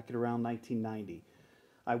Dayton back at around 1990.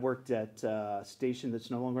 I worked at a station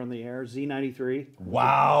that's no longer on the air, Z93.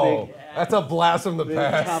 Wow, that's a blast from the Big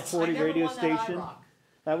past. top 40 radio station.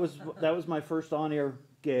 That was my first on-air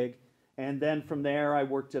gig, and then from there I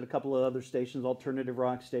worked at a couple of other stations, alternative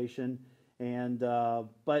rock station, and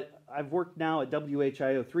but I've worked now at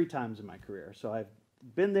WHIO 3 times in my career. So I've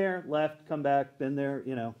been there, left, come back, been there,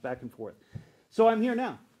 you know, back and forth. So I'm here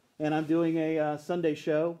now, and I'm doing a Sunday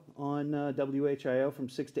show on WHIO from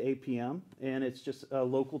 6 to 8 p.m., and it's just a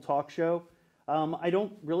local talk show. I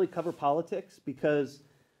don't really cover politics because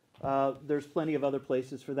there's plenty of other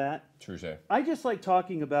places for that. True say. I just like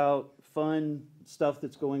talking about fun stuff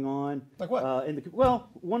that's going on. Like what? Well,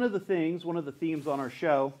 one of the themes on our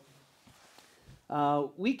show,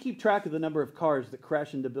 we keep track of the number of cars that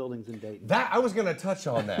crash into buildings in Dayton. I was going to touch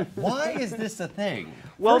on that. Why is this a thing?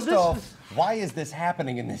 Well, First off, why is this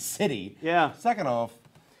happening in this city? Yeah. Second off,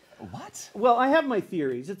 what? Well, I have my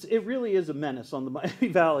theories. It really is a menace on the Miami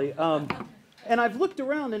Valley. And I've looked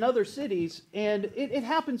around in other cities, and it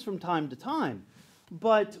happens from time to time.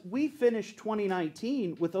 But we finished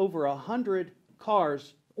 2019 with over 100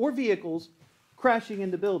 cars or vehicles crashing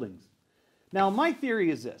into buildings. Now, my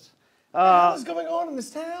theory is this. What is going on in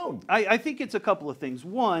this town? I think it's a couple of things.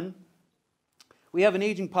 One, we have an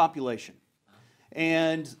aging population.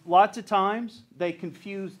 And lots of times, they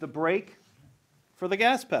confuse the brake for the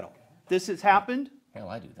gas pedal. This has happened. Hell,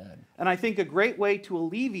 I do that. And I think a great way to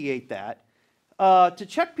alleviate that, to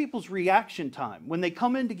check people's reaction time. When they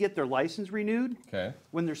come in to get their license renewed, Okay.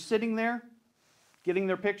 when they're sitting there, getting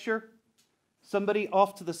their picture, somebody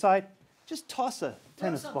off to the side, just toss a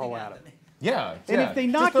tennis ball at them. Yeah. And if they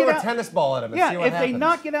knock just throw it a out, tennis ball at him and see what if happens. they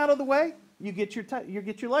knock it out of the way, you get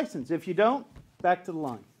your license. If you don't, back to the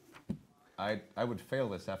line. I would fail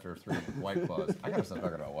this after 3 White Claws. I gotta stop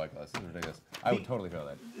talking about White Claws. This is ridiculous. I would totally fail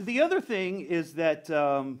that. The other thing is that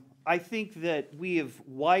I think that we have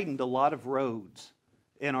widened a lot of roads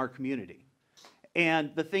in our community.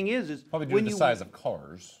 And the thing is Probably due when to the you, size of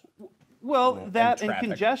cars. well, and that and traffic.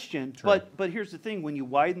 congestion. True. But here's the thing: when you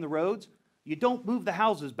widen the roads, you don't move the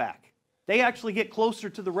houses back. They actually get closer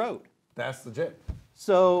to the road. That's legit.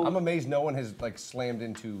 So I'm amazed no one has like slammed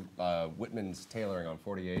into Whitman's tailoring on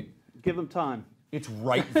 48. give them time. It's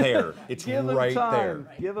right there. It's Give them right time.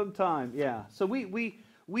 there. Give them time. Yeah. So we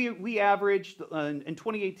averaged in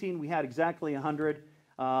 2018 we had exactly 100.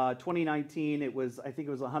 2019 I think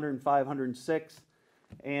it was 105, 106,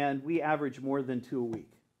 and we average more than 2 a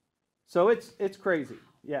week. So it's crazy.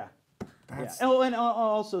 Yeah. Yeah. Oh, and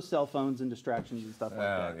also cell phones and distractions and stuff like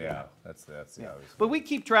that. Yeah, that's the obvious. But we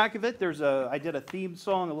keep track of it. I did a theme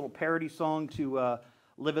song, a little parody song to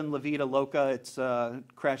Livin' La Vida Loca. It's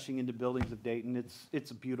crashing into buildings of Dayton.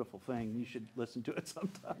 It's a beautiful thing. You should listen to it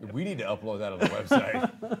sometime. We need to upload that on the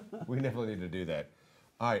website. We definitely need to do that.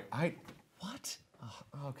 All right, what?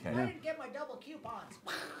 Oh, okay. I didn't get my double coupons.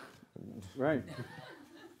 Right.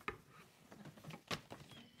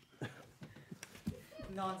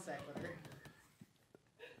 Non sequitur.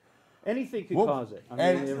 Anything could cause it. I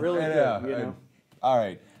mean, it really could, you know. All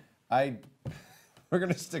right, we're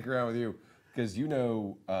gonna stick around with you because you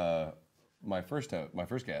know my first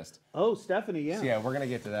guest. Oh, Stephanie, yeah. So yeah, we're gonna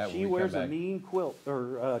get to that. She when we wears come a back. mean quilt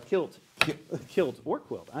or kilt. Kilt or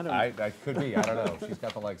quilt. I don't know. I could be. I don't know. She's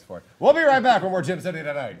got the legs for it. We'll be right back with more Jim City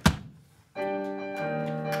Tonight.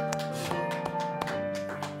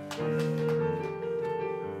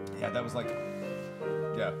 Yeah, that was like.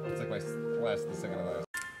 Yeah, it's like my the second to last.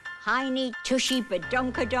 Heiny, tushy,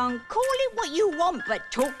 badonkadonk, call it what you want, but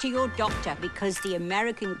talk to your doctor because the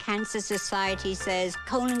American Cancer Society says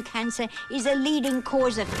colon cancer is a leading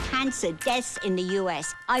cause of cancer deaths in the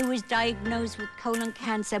U.S. I was diagnosed with colon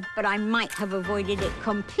cancer, but I might have avoided it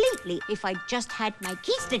completely if I just had my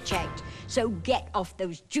keister checked. So get off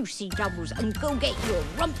those juicy doubles and go get your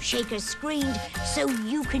rump shaker screened so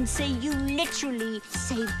you can say you literally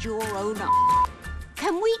saved your own ass.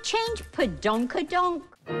 Can we change padonkadonk?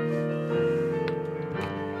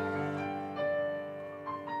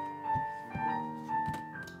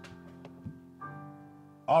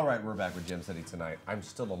 All right, we're back with Jim City Tonight. I'm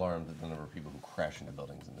still alarmed at the number of people who crash into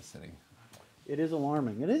buildings in the city. It is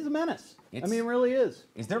alarming. It is a menace. I It's- mean, it really is.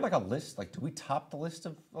 Is there like a list? Like, do we top the list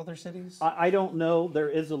of other cities? I don't know. There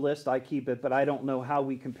is a list. I keep it, but I don't know how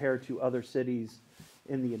we compare to other cities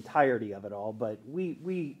in the entirety of it all. But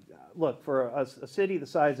we look, for a city the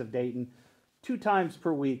size of Dayton, 2 times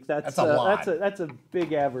per week. That's a lot. That's a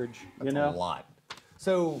big average. That's you know. a lot.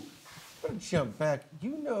 So, I'm going to jump back.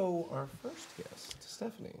 You know our first guest,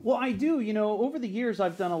 Stephanie. Well, I do. You know, over the years,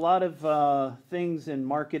 I've done a lot of things in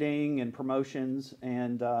marketing and promotions.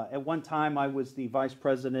 And at one time, I was the vice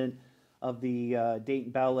president of the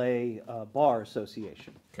Dayton Ballet Bar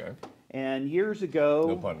Association. Okay. And years ago,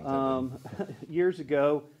 No pun intended. years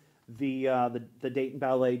ago, the Dayton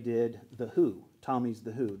Ballet did The Who, Tommy's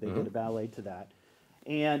The Who. They did a ballet to that.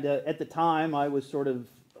 And at the time, I was sort of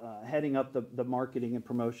heading up the marketing and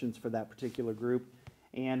promotions for that particular group.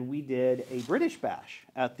 And we did a British bash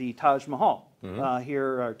at the Taj Mahal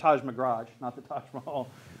here, or Taj Maharaj, not the Taj Mahal,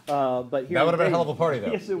 but here. That would have been a hell of a party,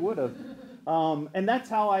 though. Yes, it would have. And that's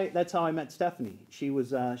how I met Stephanie. She was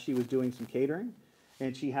doing some catering,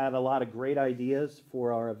 and she had a lot of great ideas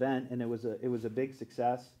for our event, and it was a big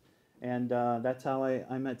success. And that's how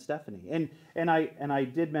I met Stephanie. And I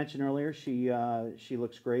did mention earlier she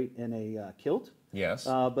looks great in a kilt. Yes.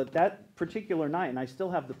 But that particular night, and I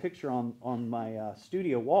still have the picture on my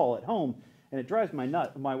studio wall at home, and it drives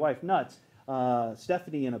my wife nuts.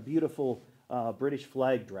 Stephanie in a beautiful British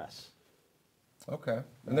flag dress. Okay.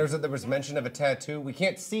 And there was mention of a tattoo. We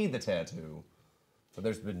can't see the tattoo, but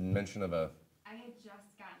there's been mention of a. I had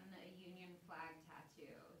just gotten a Union flag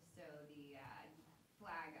tattoo, so the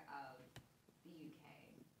flag of the UK.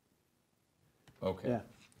 Okay. Yeah.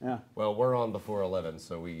 Yeah. Well, we're on before 11,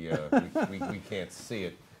 so we can't see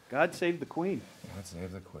it. God save the Queen. God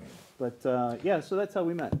save the Queen. But yeah, so that's how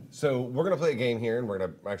we met. So we're gonna play a game here, and we're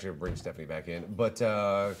gonna actually bring Stephanie back in. But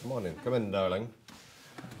come in, darling.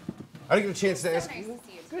 I didn't get a chance to ask. Nice to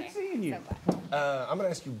see you today. Good seeing you. I'm gonna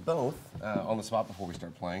ask you both on the spot before we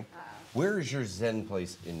start playing. Where is your Zen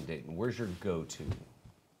place in Dayton? Where's your go-to?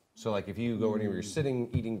 So like if you go anywhere, you're sitting,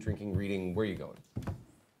 eating, drinking, reading, where are you going?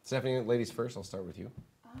 Stephanie, ladies first. I'll start with you.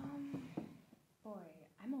 Boy,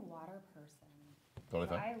 I'm a water person. Totally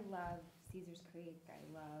fine. I love Caesar's Creek. I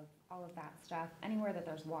love all of that stuff. Anywhere that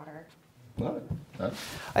there's water. Love it. Huh?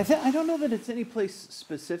 I don't know that it's any place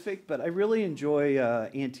specific, but I really enjoy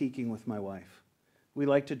antiquing with my wife. We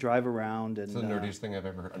like to drive around and. It's the nerdiest thing I've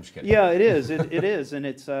ever heard. I'm just kidding. Yeah, it is. It is, and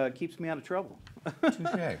it's keeps me out of trouble.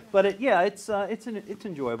 Touché. But it's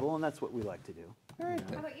enjoyable, and that's what we like to do. All right.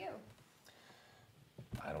 How about you?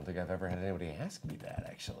 I don't think I've ever had anybody ask me that,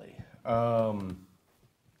 actually.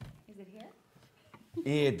 Is it here?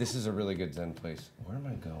 This is a really good Zen place. Where am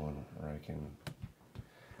I going where I can...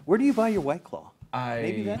 Where do you buy your White Claw?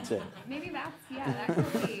 Maybe that's it. Maybe that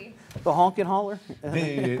could be. The honkin' holler?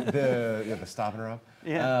 the stop and rob.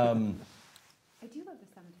 Yeah. I do love the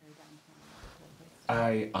cemetery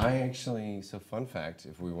downtown. I actually, so fun fact,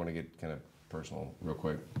 if we want to get kind of personal real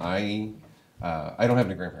quick, I don't have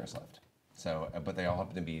any grandparents left. So, but they all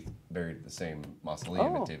happen to be buried at the same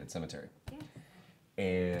mausoleum at David Cemetery. Yeah.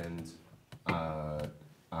 And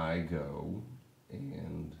I go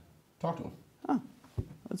and talk to them. Oh,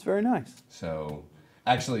 that's very nice. So,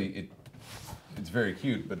 actually, it's very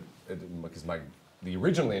cute, but because the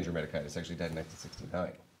original Andrew Mitakides actually died in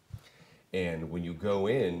 1969. And when you go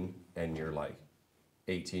in and you're like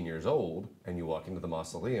 18 years old and you walk into the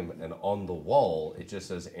mausoleum and on the wall it just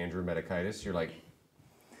says Andrew Mitakides, you're like,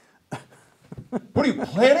 what are you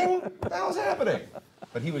planning? What the hell's happening?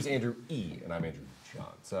 But he was Andrew E. and I'm Andrew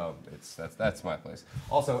John. So that's my place.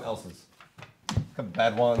 Also, Elsa's. A couple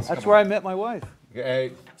bad ones. That's where I met my wife.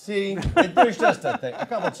 Okay, see, there's just a thing. A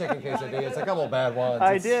couple chicken quesadillas, a couple bad ones.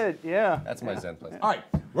 I did, yeah. That's my Zen place. All right,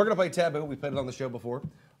 we're going to play Taboo. We played it on the show before,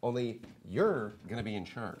 only you're going to be in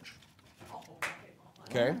charge.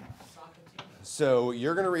 Okay? So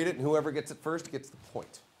you're going to read it, and whoever gets it first gets the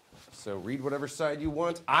point. So read whatever side you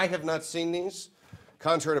want. I have not seen these.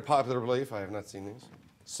 Contrary to popular belief, I have not seen these.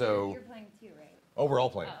 So. You're playing too, right? Oh, we're all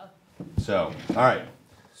playing. So, all right.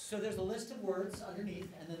 So there's a list of words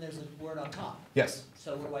underneath, and then there's a word on top. Yes.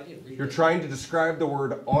 So what do I do? Read You're it? trying to describe the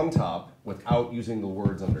word on top without using the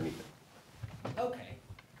words underneath it. Okay.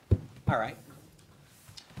 All right.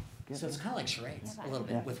 So it's kind of like charades, a little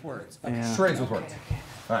bit, with words. Okay. Yeah. Charades with words. Okay.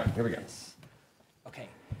 All right, here we go. Okay.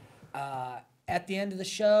 At the end of the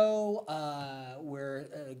show, we're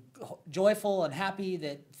joyful and happy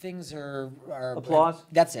that things are Applause?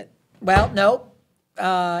 That's it. Well, no.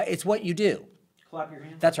 It's what you do. Clap your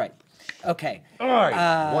hands. That's right. Okay. All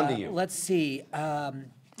right, one to you. Let's see. A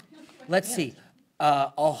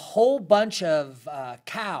whole bunch of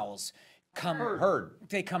cows come. Herd.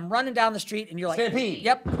 They come running down the street, and you're like, Stampede.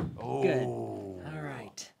 Yep. Oh. Good. All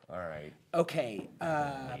right. All right. Okay.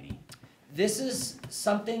 This is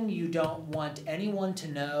something you don't want anyone to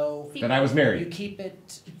know. That I was married. You keep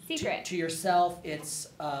it Secret. to yourself. It's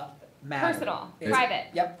matter. Personal. It's- Private.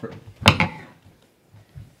 Yep.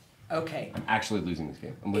 Okay. I'm actually losing this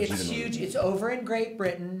game. I'm It's legitimately huge. losing. It's over in Great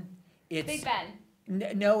Britain. It's Big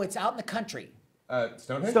Ben. No, it's out in the country.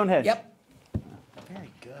 Stonehenge? Stonehenge. Yep.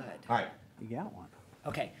 Very good. All right. You got one.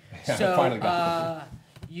 Okay. Yeah, I So finally got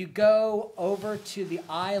you go over to the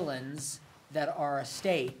islands that are a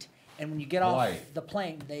state, and when you get Hawaii. off the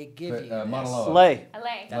plane, they give you this. monologue. LA. LA.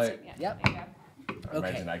 That's Lay. it. Yeah, Yep. there you go. Okay.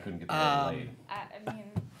 Imagine I couldn't get the word laid. I mean,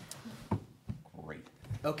 Great.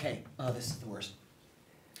 Okay. Oh, this is the worst.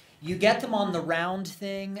 You get them on the round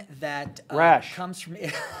thing that Rash. comes from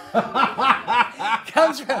it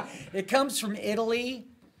comes from Italy.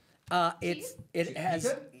 It has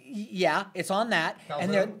pizza? yeah, it's on that,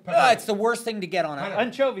 and Calzone? they're it's the worst thing to get on it.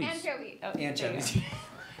 Anchovies. anchovy. Oh, Anchovies.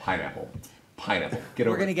 Pineapple. Pineapple. Get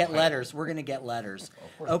over We're gonna it. get letters. We're gonna get letters.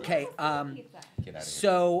 Okay. Get out of here.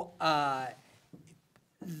 So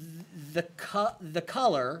the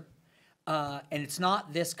color, and it's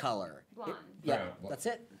not this color. Blonde. Yeah, Brown. that's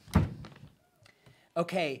it.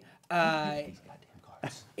 Okay.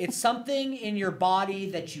 It's something in your body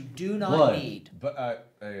that you do not Blood. need. But,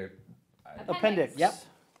 Appendix. Yep.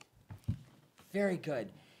 Very good.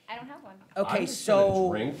 I don't have one. Okay, I'm just gonna so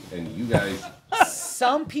drink, and you guys.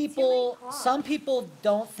 some people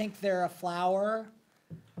don't think they're a flower.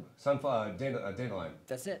 Sunflower, dandelion.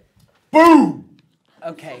 That's it. Boom.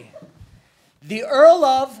 Okay. The Earl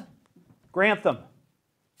of. Grantham.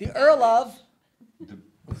 The Earl of.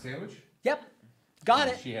 The sandwich? Yep. Got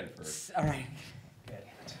it. She had it first. All right. Good.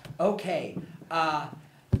 Okay.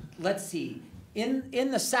 Let's see.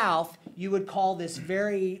 In the South, you would call this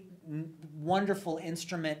very wonderful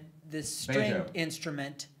instrument, this string Banjo.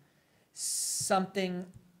 instrument, something.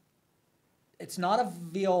 It's not a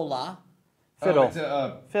viola. Fiddle. Oh, it's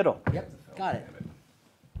a, Fiddle. Yep. Got it.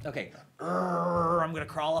 Okay. I'm gonna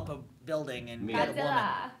crawl up a building and get a woman.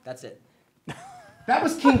 Godzilla. That's it. that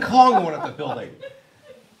was King Kong going up the building.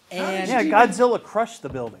 And Yeah, Godzilla crushed the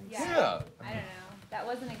building. Yeah. I don't know. That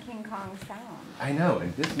wasn't a King Kong sound. I know,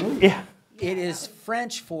 and this movie. Yeah. it is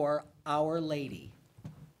French for Our Lady.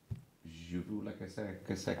 Je vous la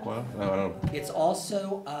cassette quoi? No, I don't. It's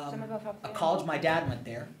also a college. My dad went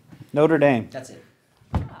there. Notre Dame. That's it.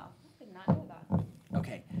 Oh, I did not know that.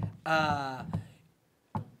 Okay.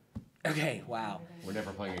 Okay. Wow. We're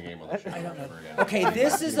never playing a game on the show. I don't know. ever again. Okay,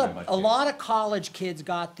 this is Give me that much a lot of college kids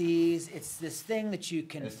got these. It's this thing that you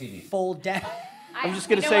can STD. fold down. I'm just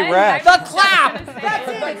gonna You know say what? rash. The clap. That's That's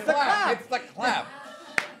it. it. It's the clap. It's the clap.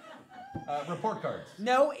 Report cards.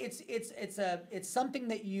 No, it's something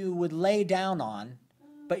that you would lay down on,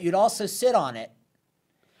 but you'd also sit on it.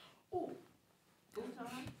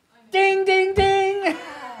 Ding, ding, ding.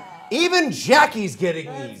 Even Jackie's getting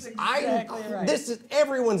That's these. exactly right. This is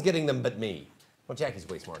everyone's getting them but me. Well, Jackie's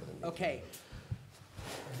way smarter than me. Okay.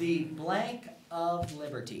 The blank of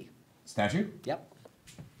liberty. Statue? Yep.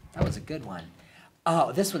 That was a good one.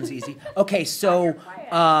 Oh, this one's easy. Okay, so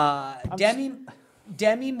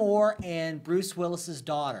Demi Moore and Bruce Willis's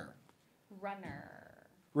daughter.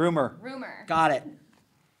 Rumor. Rumor. Got it.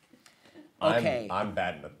 Okay. I'm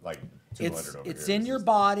batting like 200 It's over it's here. in This your is-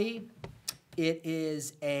 body. It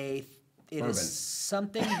is Bourbon.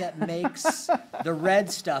 something that makes the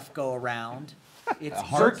red stuff go around. It's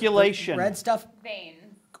Circulation. Red stuff. Vein.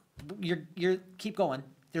 You're keep going.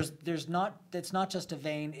 There's not. It's not just a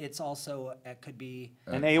vein. It's also it could be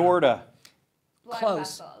An aorta. Blood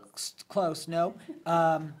close. vessels. Close. No.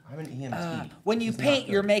 I'm an EMT. When you This is paint,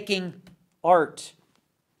 not you're good. making. Art.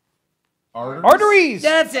 Arteries? Arteries.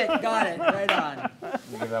 That's it. Got it. Right on.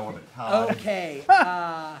 We'll give that one to Todd. Okay.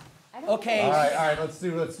 I don't Okay. think All right. Let's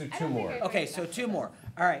do I two don't more. think I- Okay, so two more.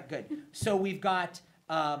 All right, good. So we've got,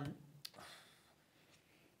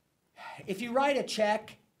 if you write a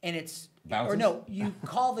check and it's, or Bounces? no, you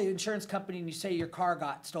call the insurance company and you say your car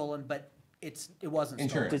got stolen, but it wasn't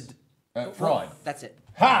Insurance. stolen. Fraud. That's it.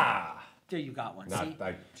 Ha! There you got one. Not, See?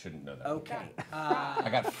 I shouldn't know that. Okay. I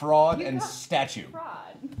got fraud You and got statue.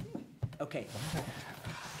 Fraud. Okay.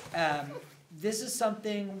 This is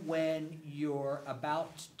something when you're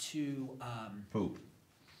about to, Poop.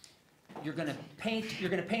 you're gonna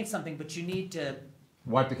paint something, but you need to,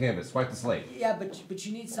 Wipe the canvas. Wipe the slate. yeah, but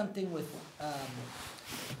you need something with,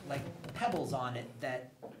 like pebbles on it that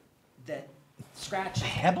scratches.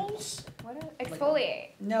 Pebbles? What exfoliate.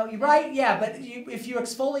 No, you're right. Yeah, but if you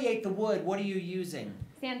exfoliate the wood, what are you using?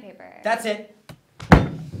 Sandpaper. That's it.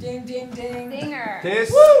 Ding, ding, ding. Singer.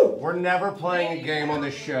 This, Woo! we're never playing a game on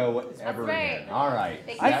this show ever right. again. All right.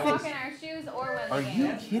 They I can't think- walk in our shoes or win the Are game.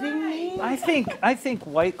 you kidding me? I think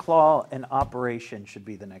White Claw and Operation should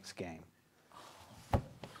be the next game.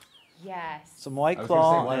 Yes. Some White I was going to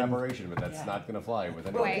Claw say White and Operation, but that's Yeah. not going to fly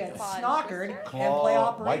with We'll anyone. White get Claw and snockered Twister. and play White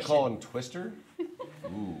Operation. Claw and Twister?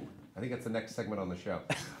 Ooh. think that's the next segment on the show.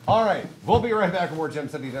 All right, we'll be right back with more Gem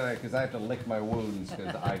City tonight because I have to lick my wounds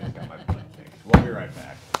because I just got my butt kicked. We'll be right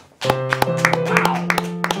back. Wow.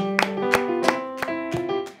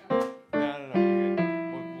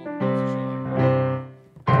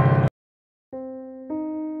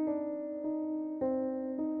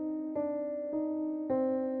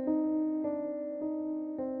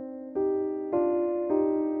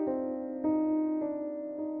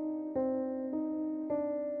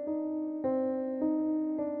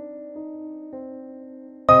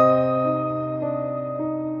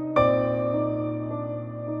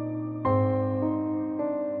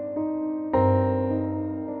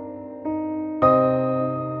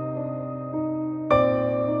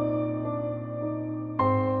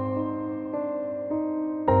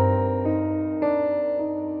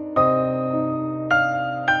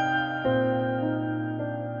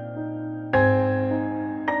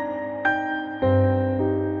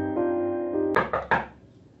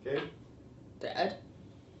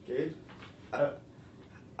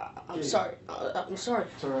 I'm sorry. I'm sorry.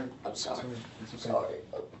 It's all right. I'm sorry. It's all right. It's okay. Sorry.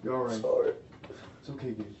 You're all right. Sorry. It's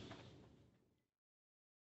okay, Gabe.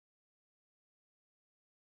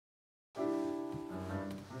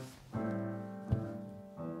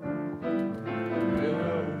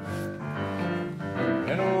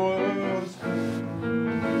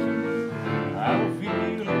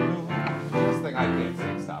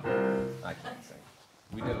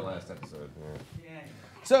 We did it last episode. Yeah.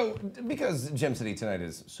 So, because Gem City tonight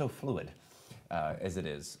is so fluid, as it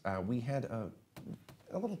is, we had a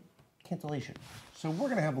little cancellation. So we're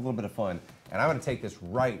going to have a little bit of fun, and I'm going to take this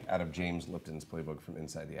right out of James Lipton's playbook from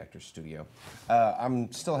inside the Actors Studio.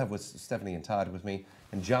 I'm still have with Stephanie and Todd with me,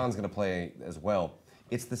 and John's going to play as well.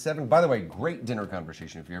 It's the 7, by the way, great dinner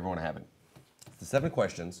conversation if you ever want to have it. It's the 7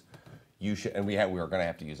 questions you should, and we are going to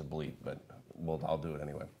have to use a bleep, but I'll do it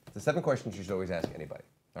anyway. The 7 questions you should always ask anybody,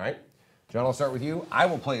 all right? John, I'll start with you. I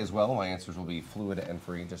will play as well. My answers will be fluid and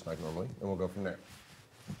free, just like normally, and we'll go from there.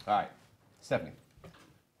 All right, Stephanie,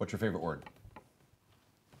 what's your favorite word?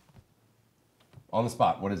 On the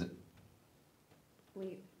spot, what is it?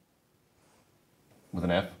 Bleep. With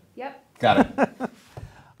an F? Yep. Got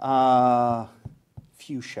it.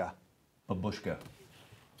 Fuchsia. Babushka.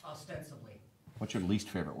 Ostensibly. What's your least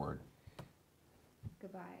favorite word?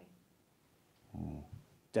 Goodbye.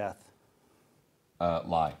 Death.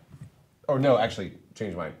 Lie. Oh, no, actually,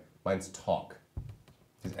 change mine. Mine's talk.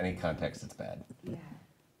 Because any context, it's bad. Yeah.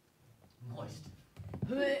 Moist.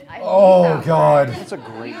 Oh, God. That's a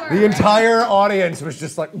great The word. entire audience was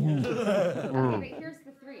just like, Okay, but here's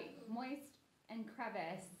the 3. Moist and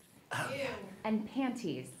crevice. Ew. And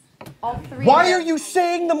panties. All 3. Why are you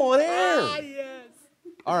saying them on air? Yes.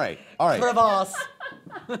 All right, all right. Crevasse.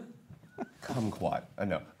 Kumquat. I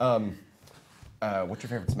know. What's your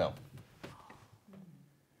favorite smell?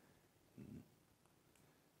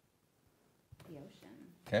 The ocean.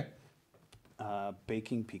 Okay.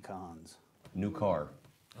 Baking pecans. New car.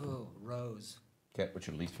 Oh, rose. Okay. What's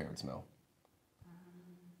your least favorite smell?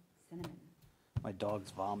 Cinnamon. My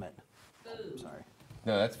dog's vomit. Oh, sorry.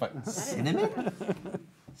 No, that's fine. Cinnamon?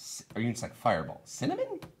 Are you just like Fireball?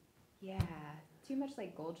 Cinnamon? Yeah. Too much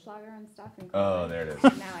like Goldschlager and stuff. And Oh, there it is.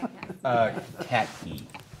 Now I can't see it. Cat pee.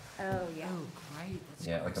 Oh, yeah. Oh, great. That's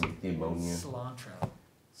Yeah, like the ammonia. Cilantro.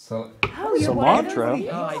 So. Oh, you're one of those Cilantro?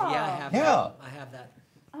 people. Oh, yeah, I have Yeah. that. I have that.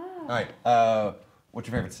 Oh. All right. What's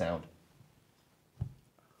your favorite sound?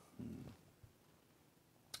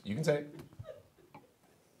 You can say it.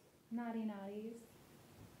 Naughty naughties.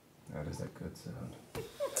 That is a good sound.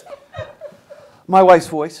 My wife's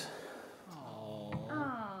voice.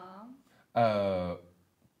 Aww.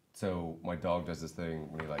 So my dog does this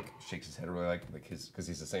thing when he like shakes his head really like his, because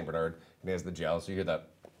he's a Saint Bernard and he has the jowl, so you hear that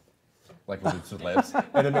like loops with lips,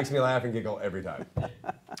 and it makes me laugh and giggle every time.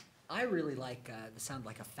 I really like the sound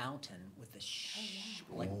like a fountain with the shh.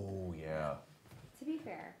 Like, oh yeah. To be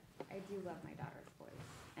fair, I do love my daughter's voice.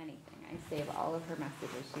 Anything. I save all of her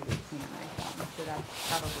messages she leaves me on my phone, so that's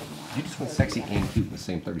probably more. You just went sexy and cute in the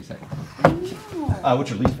same 30 seconds. I know.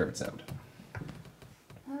 What's your least favorite sound?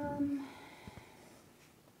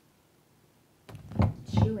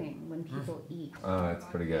 Chewing when people eat. Oh, that's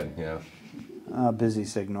pretty good. Yeah. Busy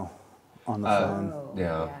signal on the phone.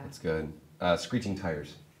 Yeah, that's good. Screeching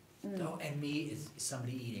tires. No, and me is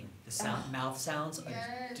somebody eating. The sound, mouth sounds. It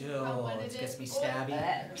gets me stabby.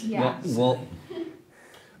 Yeah. Well,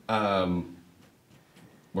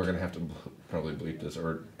 we're gonna have to probably bleep this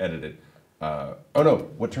or edit it. Oh no,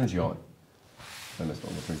 what turns you on? I missed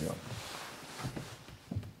one. What turns you on?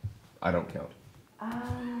 I don't count.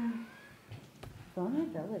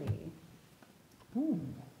 Vulnerability. Ooh,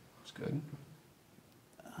 that's good.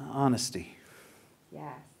 Honesty.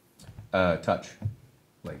 Yes. Touch.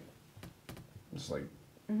 Like, just like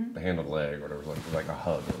Mhm. the hand on the leg or whatever, like a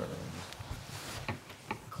hug or whatever.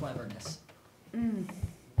 Cleverness.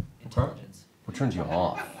 Intelligence. What turns you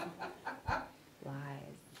off?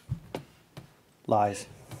 Lies. Lies.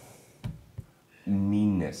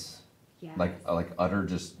 Meanness. Yes. Like utter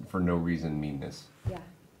just for no reason meanness. Yeah.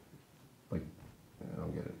 Like, I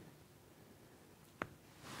don't get it.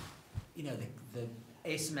 You know, the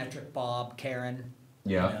asymmetric Bob, Karen.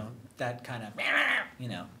 Yeah. You know, that kind of, you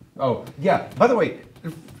know. Oh, yeah. By the way,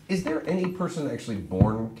 is there any person actually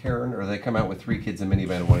born Karen, or they come out with 3 kids in a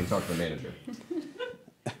minivan and want to talk to the manager?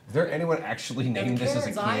 Is there anyone actually named this as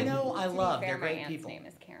a Karens kid? I know, I To be love. fair, They're my great aunt's people. name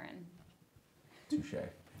is Karen. Touche.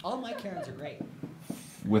 All my Karens are great.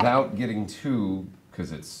 Without getting too,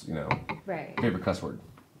 because it's, Right. favorite cuss word.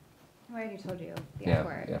 I already told you. The Yeah, F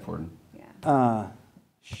word. F word. Yeah.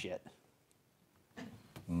 Shit.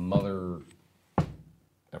 Mother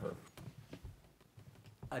ever.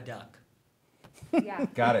 A duck. Yeah.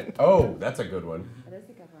 Got it. Oh, that's a good one. That is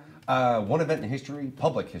a good one. One event in history,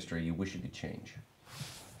 public history, you wish you could change.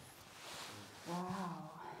 Wow.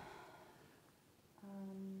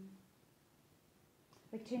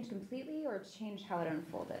 Like change completely or change how it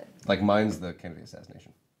unfolded? Like mine's the Kennedy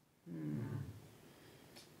assassination. I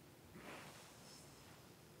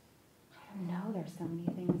don't know. There's so many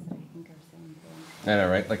things that I think are so important. I know,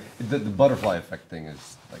 right? Like the butterfly effect thing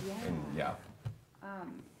is like, Yeah.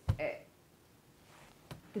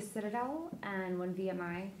 The Citadel and when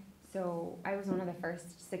VMI. So I was one of the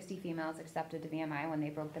first 60 females accepted to VMI when they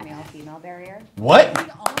broke the male-female barrier. What?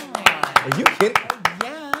 Are you kidding?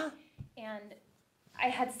 Yeah. And I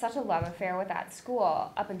had such a love affair with that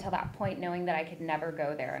school up until that point, knowing that I could never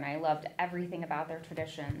go there. And I loved everything about their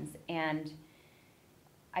traditions. And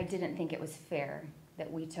I didn't think it was fair that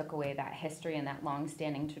we took away that history and that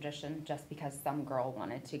long-standing tradition just because some girl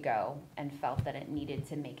wanted to go and felt that it needed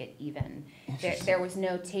to make it even. There was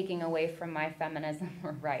no taking away from my feminism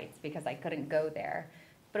or rights because I couldn't go there.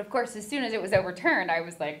 But of course, as soon as it was overturned, I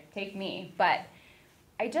was like, take me. But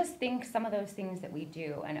I just think some of those things that we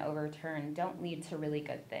do and overturn don't lead to really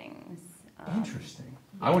good things. Interesting.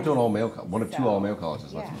 I went to an all-male, one of 2 all-male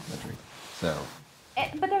colleges left in yeah. the country. So.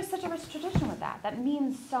 But there's such a rich tradition with that. That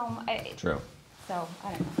means so much. True. So,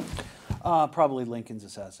 I don't know. Probably Lincoln's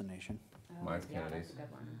assassination. Mine's Yeah, Kennedy's. that's a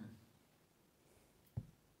good one.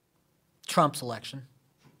 Trump's election.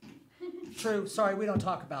 True. Sorry, we don't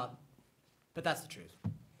talk about, but that's the truth.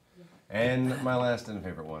 And my last and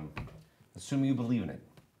favorite one. Assuming you believe in it.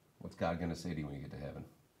 What's God going to say to you when you get to heaven?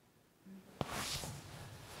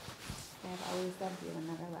 I've always loved you and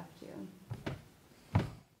never left you.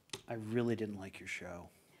 I really didn't like your show.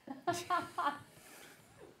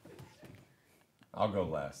 I'll go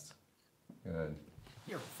last. Good.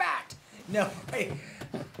 You're fat. No, wait.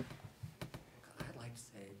 I'd like to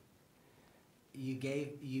say, you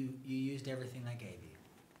used everything I gave you.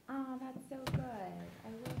 Oh, that's so good. I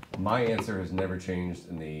love that. My answer has never changed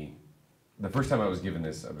in the first time I was given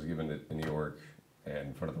this, I was given it in New York and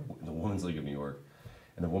in front of the Women's League of New York.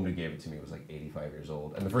 And the woman who gave it to me was like 85 years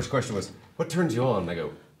old. And the first question was, what turns you on? And I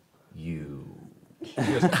go, you. She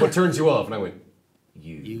goes, what turns you off? And I went,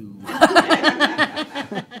 you. But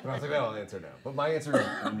I was like, well, I'll answer now. But my answer is,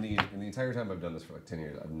 in the entire time I've done this for like 10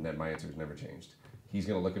 years, my answer has never changed. He's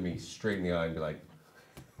going to look at me straight in the eye and be like,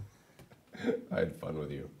 I had fun with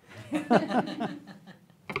you.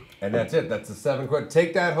 And that's it. That's the 7 quid.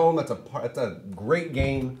 Take that home. That's a great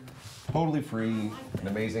game. Totally free and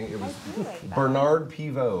amazing. It was Bernard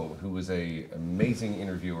Pivot, who was an amazing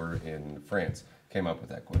interviewer in France, came up with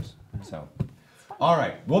that quiz. So, all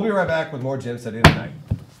right. We'll be right back with more Gym Study tonight.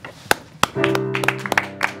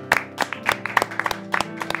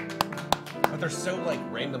 But they're so like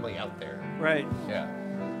randomly out there. Right. Yeah.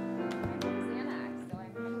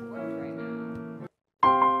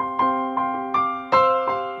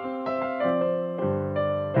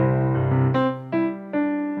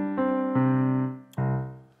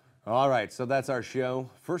 All right, so that's our show.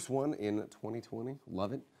 First one in 2020.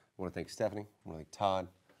 Love it. I want to thank Stephanie. I want to thank Todd.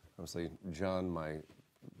 Obviously, John, my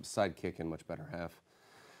sidekick and much better half.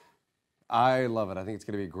 I love it. I think it's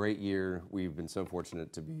going to be a great year. We've been so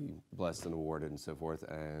fortunate to be blessed and awarded and so forth.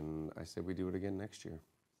 And I say we do it again next year.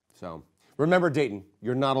 So remember, Dayton,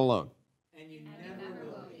 you're not alone. And you never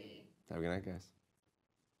will be. Have a good night, guys.